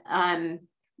 And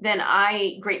then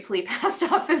I gratefully passed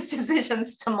off those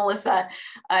decisions to Melissa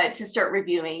to start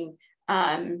reviewing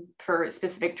for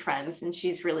specific trends. And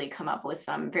she's really come up with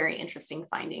some very interesting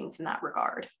findings in that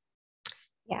regard.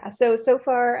 Yeah, so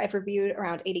far I've reviewed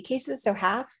around 80 cases, so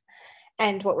half.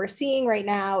 And what we're seeing right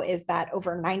now is that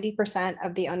over 90%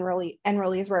 of the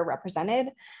enrollees were represented.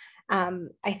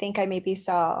 I think I maybe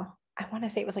saw, I want to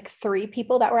say it was like 3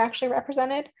 people that were actually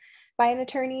represented by an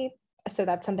attorney. So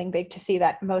that's something big to see,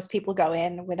 that most people go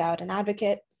in without an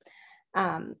advocate.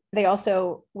 They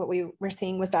also, what we were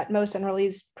seeing was that most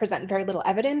enrollees present very little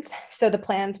evidence. So the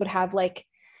plans would have like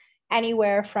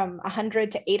anywhere from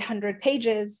 100 to 800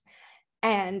 pages.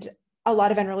 And a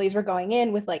lot of enrollees were going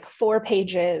in with like 4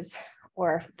 pages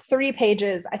or 3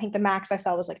 pages. I think the max I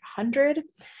saw was like 100.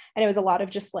 And it was a lot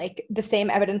of just like the same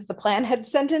evidence the plan had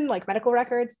sent in, like medical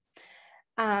records.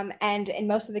 And in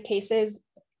most of the cases,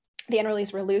 the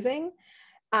enrollees were losing.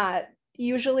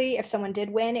 Usually if someone did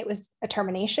win, it was a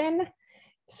termination.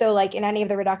 So like in any of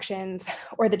the reductions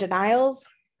or the denials,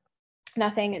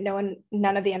 none of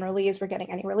the enrollees were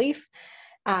getting any relief.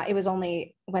 It was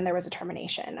only when there was a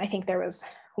termination. I think there was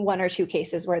 1 or 2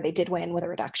 cases where they did win with a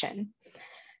reduction,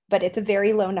 but it's a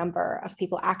very low number of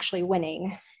people actually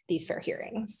winning these fair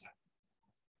hearings,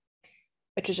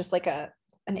 which is just like an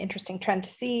interesting trend to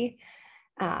see.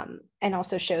 And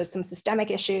also shows some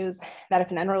systemic issues that if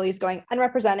an enrollee is going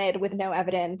unrepresented with no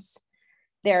evidence,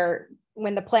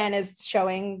 when the plan is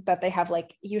showing that they have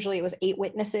like, usually it was 8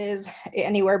 witnesses,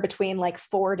 anywhere between like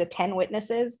 4 to 10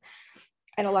 witnesses.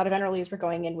 And a lot of enrollees were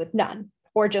going in with none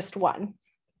or just 1.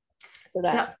 So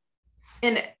that.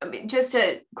 And just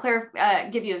to clarify,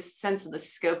 give you a sense of the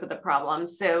scope of the problem,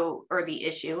 or the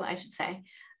issue, I should say,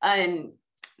 the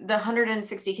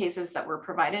 160 cases that were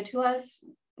provided to us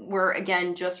were,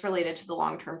 again, just related to the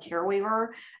long-term care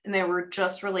waiver, and they were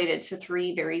just related to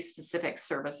 3 very specific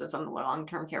services on the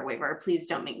long-term care waiver. Please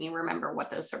don't make me remember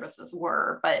what those services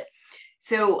were, but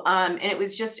so, and it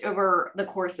was just over the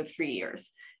course of 3 years.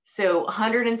 So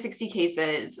 160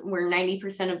 cases where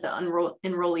 90% of the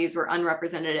enrollees were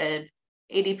unrepresented,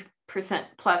 80%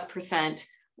 plus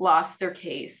lost their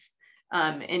case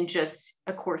in just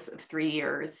a course of 3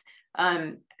 years.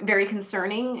 Very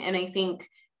concerning, and I think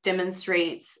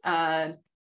demonstrates the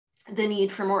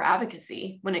need for more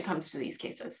advocacy when it comes to these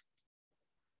cases.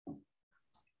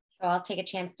 So I'll take a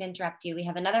chance to interrupt you. We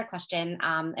have another question,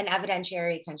 an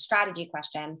evidentiary kind of strategy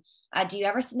question. Do you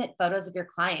ever submit photos of your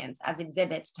clients as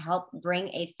exhibits to help bring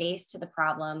a face to the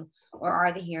problem, or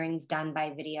are the hearings done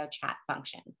by video chat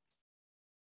function?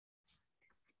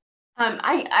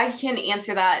 I can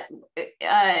answer that.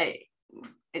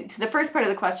 To the first part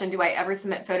of the question, do I ever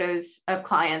submit photos of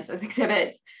clients as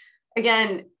exhibits?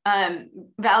 Again,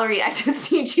 Valerie, I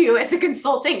just need you as a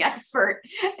consulting expert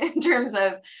in terms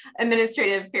of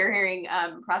administrative fair hearing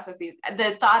processes.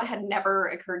 The thought had never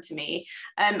occurred to me.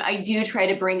 I do try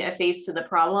to bring a face to the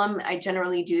problem. I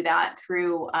generally do that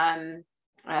through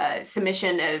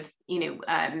submission of,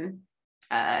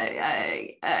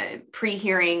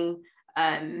 pre-hearing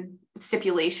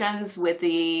stipulations with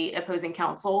the opposing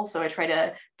counsel. So I try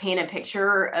to paint a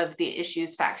picture of the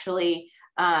issues factually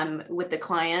with the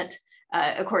client.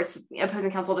 Of course, the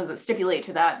opposing counsel doesn't stipulate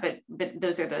to that, but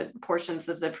those are the portions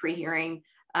of the pre-hearing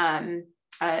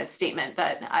statement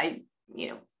that I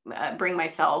bring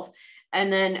myself.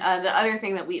 And then the other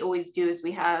thing that we always do is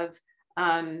we have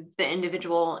the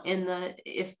individual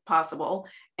if possible,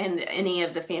 and any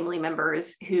of the family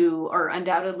members who are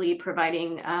undoubtedly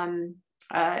providing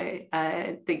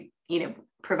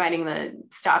providing the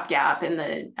stopgap and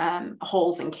the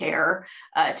holes in care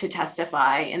to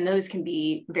testify, and those can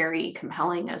be very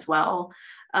compelling as well.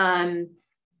 And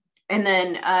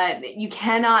then you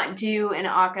cannot do an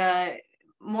AHCA.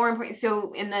 More important,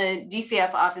 so in the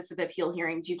DCF Office of Appeal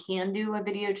hearings, you can do a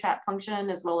video chat function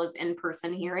as well as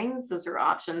in-person hearings. Those are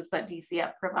options that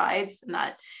DCF provides and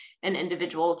that an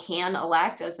individual can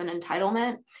elect as an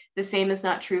entitlement. The same is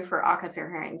not true for AHCA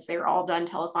fair hearings. They're all done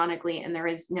telephonically and there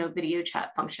is no video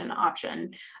chat function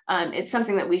option. It's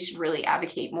something that we should really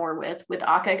advocate more with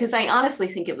AHCA, because I honestly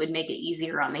think it would make it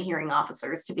easier on the hearing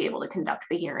officers to be able to conduct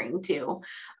the hearing too.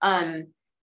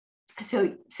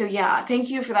 So yeah, thank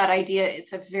you for that idea.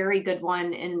 It's a very good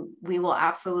one, and we will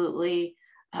absolutely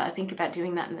think about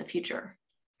doing that in the future.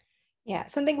 Yeah,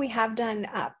 something we have done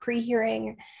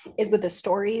pre-hearing is with the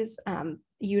stories.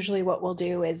 Usually what we'll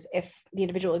do is if the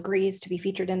individual agrees to be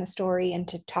featured in a story and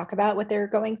to talk about what they're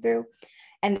going through,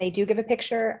 and they do give a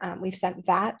picture, we've sent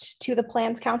that to the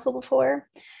plans council before,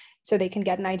 so they can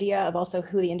get an idea of also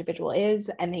who the individual is,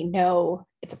 and they know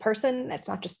it's a person, it's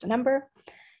not just a number.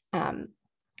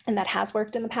 And that has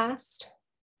worked in the past.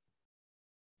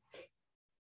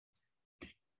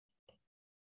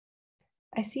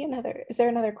 I see another, is there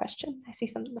another question? I see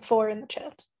something before in the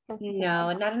chat.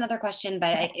 No, not another question,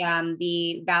 but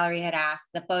the Valerie had asked,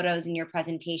 the photos in your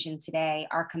presentation today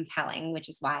are compelling, which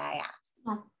is why I asked.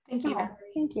 Oh, thank you.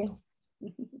 Thank you.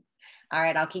 All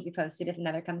right, I'll keep you posted if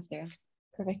another comes through.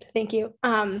 Perfect, thank you.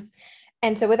 And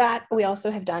so with that, we also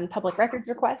have done public records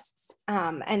requests.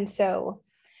 And so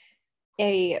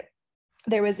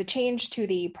there was a change to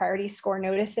the priority score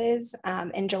notices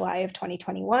in July of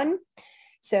 2021.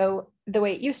 So the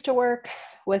way it used to work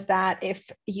was that if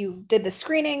you did the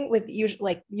screening with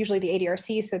usually the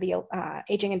ADRC, so the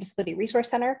Aging and Disability Resource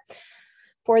Center,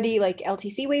 for the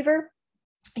LTC waiver,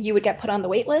 you would get put on the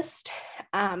wait list.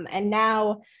 And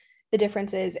now the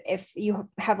difference is if you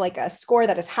have a score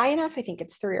that is high enough, I think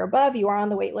it's 3 or above, you are on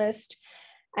the wait list,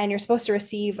 and you're supposed to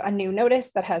receive a new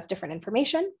notice that has different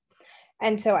information.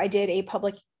 And so I did a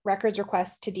public records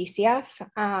request to DCF.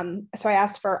 So I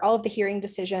asked for all of the hearing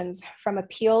decisions from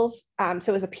appeals. So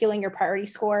it was appealing your priority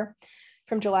score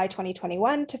from July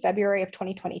 2021 to February of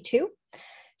 2022.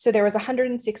 So there was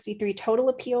 163 total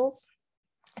appeals.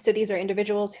 So these are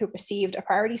individuals who received a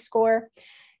priority score,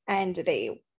 and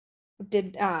they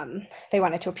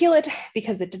wanted to appeal it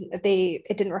because it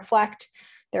didn't reflect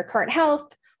their current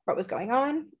health, what was going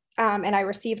on. And I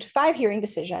received 5 hearing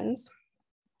decisions.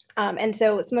 And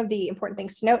so some of the important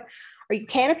things to note are you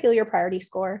can appeal your priority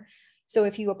score. So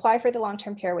if you apply for the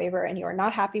long-term care waiver and you are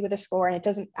not happy with the score and it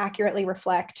doesn't accurately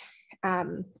reflect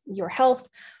your health,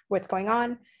 what's going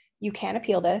on, you can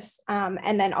appeal this.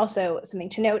 And then also something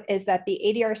to note is that the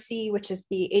ADRC, which is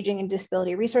the Aging and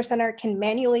Disability Resource Center, can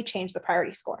manually change the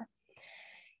priority score.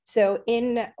 So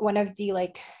in one of the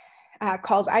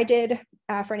calls I did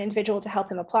for an individual to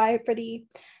help him apply for the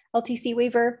LTC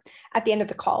waiver, at the end of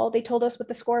the call, they told us what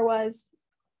the score was.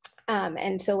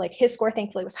 And so his score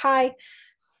thankfully was high.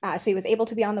 So he was able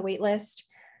to be on the wait list.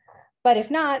 But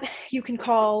if not, you can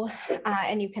call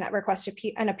and you can request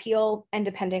an appeal. And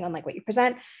depending on what you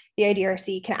present, the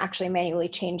ADRC can actually manually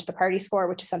change the priority score,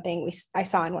 which is something I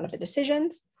saw in one of the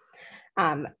decisions.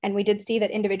 And we did see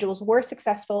that individuals were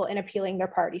successful in appealing their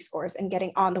priority scores and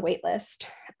getting on the wait list.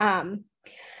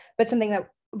 But something that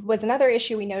was another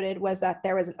issue we noted was that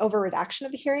there was an over-redaction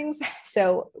of the hearings.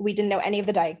 So we didn't know any of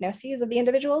the diagnoses of the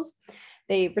individuals.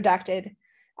 They redacted,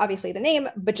 obviously, the name,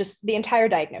 but just the entire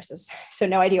diagnosis. So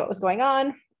no idea what was going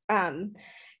on.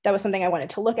 That was something I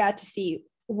wanted to look at to see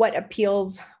what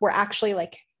appeals were actually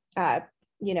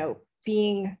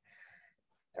being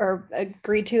or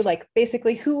agreed to,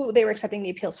 basically who they were accepting the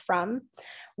appeals from,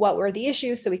 what were the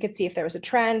issues, so we could see if there was a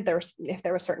trend, if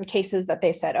there were certain cases that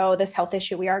they said, oh, this health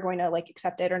issue, we are going to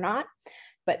accept it or not,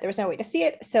 but there was no way to see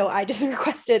it. So I just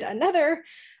requested another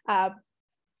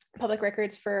public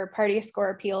records for priority score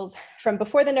appeals from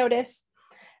before the notice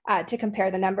to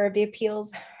compare the number of the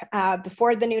appeals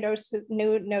before the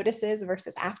new notices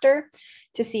versus after,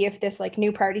 to see if this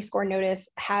new priority score notice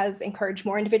has encouraged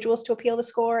more individuals to appeal the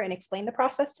score and explain the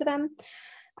process to them,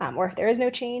 or if there is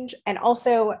no change, and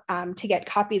also to get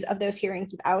copies of those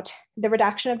hearings without the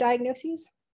redaction of diagnoses.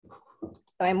 So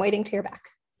I'm waiting to hear back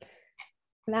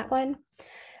on that one.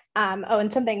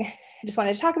 And something I just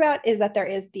wanted to talk about is that there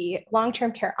is the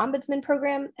Long-Term Care Ombudsman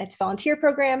Program. It's a volunteer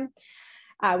program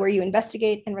where you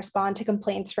investigate and respond to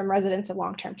complaints from residents of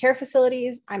long-term care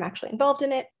facilities. I'm actually involved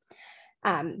in it.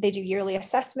 They do yearly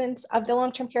assessments of the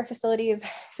long-term care facilities.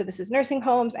 So this is nursing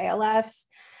homes, ALFs,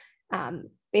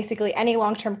 basically any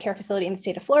long-term care facility in the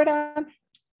state of Florida.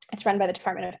 It's run by the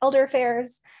Department of Elder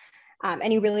Affairs.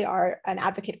 And you really are an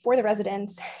advocate for the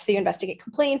residents. So you investigate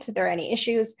complaints if there are any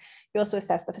issues. You also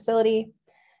assess the facility.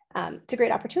 It's a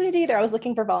great opportunity. They're always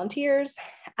looking for volunteers,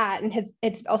 and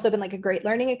it's also been a great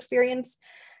learning experience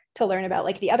to learn about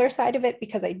the other side of it,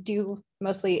 because I do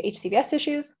mostly HCBS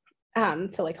issues,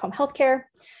 so home health care,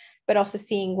 but also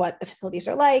seeing what the facilities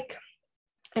are like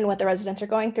and what the residents are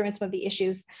going through and some of the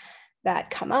issues that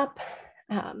come up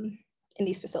in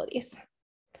these facilities.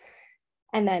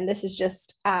 And then this is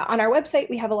just on our website,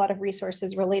 we have a lot of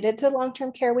resources related to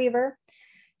long-term care waiver.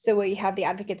 So we have the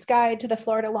Advocate's Guide to the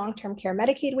Florida Long-Term Care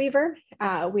Medicaid Waiver.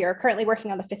 We are currently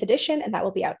working on the 5th edition, and that will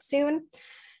be out soon.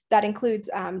 That includes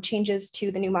changes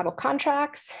to the new model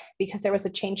contracts, because there was a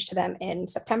change to them in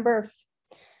September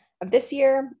of this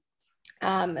year.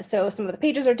 So some of the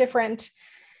pages are different,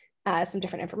 some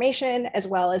different information, as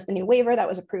well as the new waiver that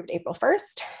was approved April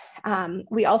 1st.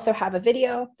 We also have a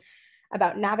video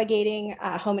about navigating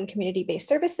home and community-based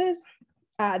services.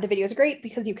 The video is great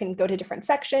because you can go to different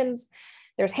sections.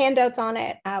 There's handouts on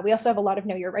it. We also have a lot of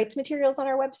Know Your Rights materials on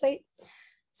our website.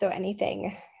 So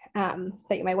anything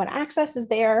that you might want to access is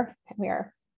there. And we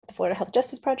are the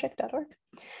FloridaHealthJusticeProject.org.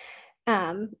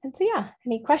 And so, yeah,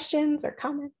 any questions or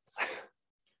comments?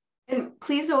 And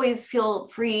please always feel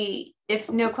free,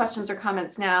 if no questions or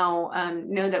comments now,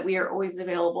 know that we are always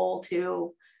available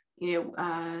to,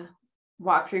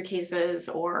 walk through cases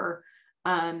or,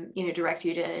 direct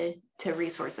you to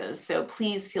resources. So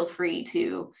please feel free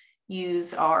to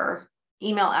use our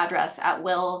email address at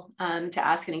will to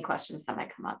ask any questions that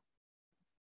might come up.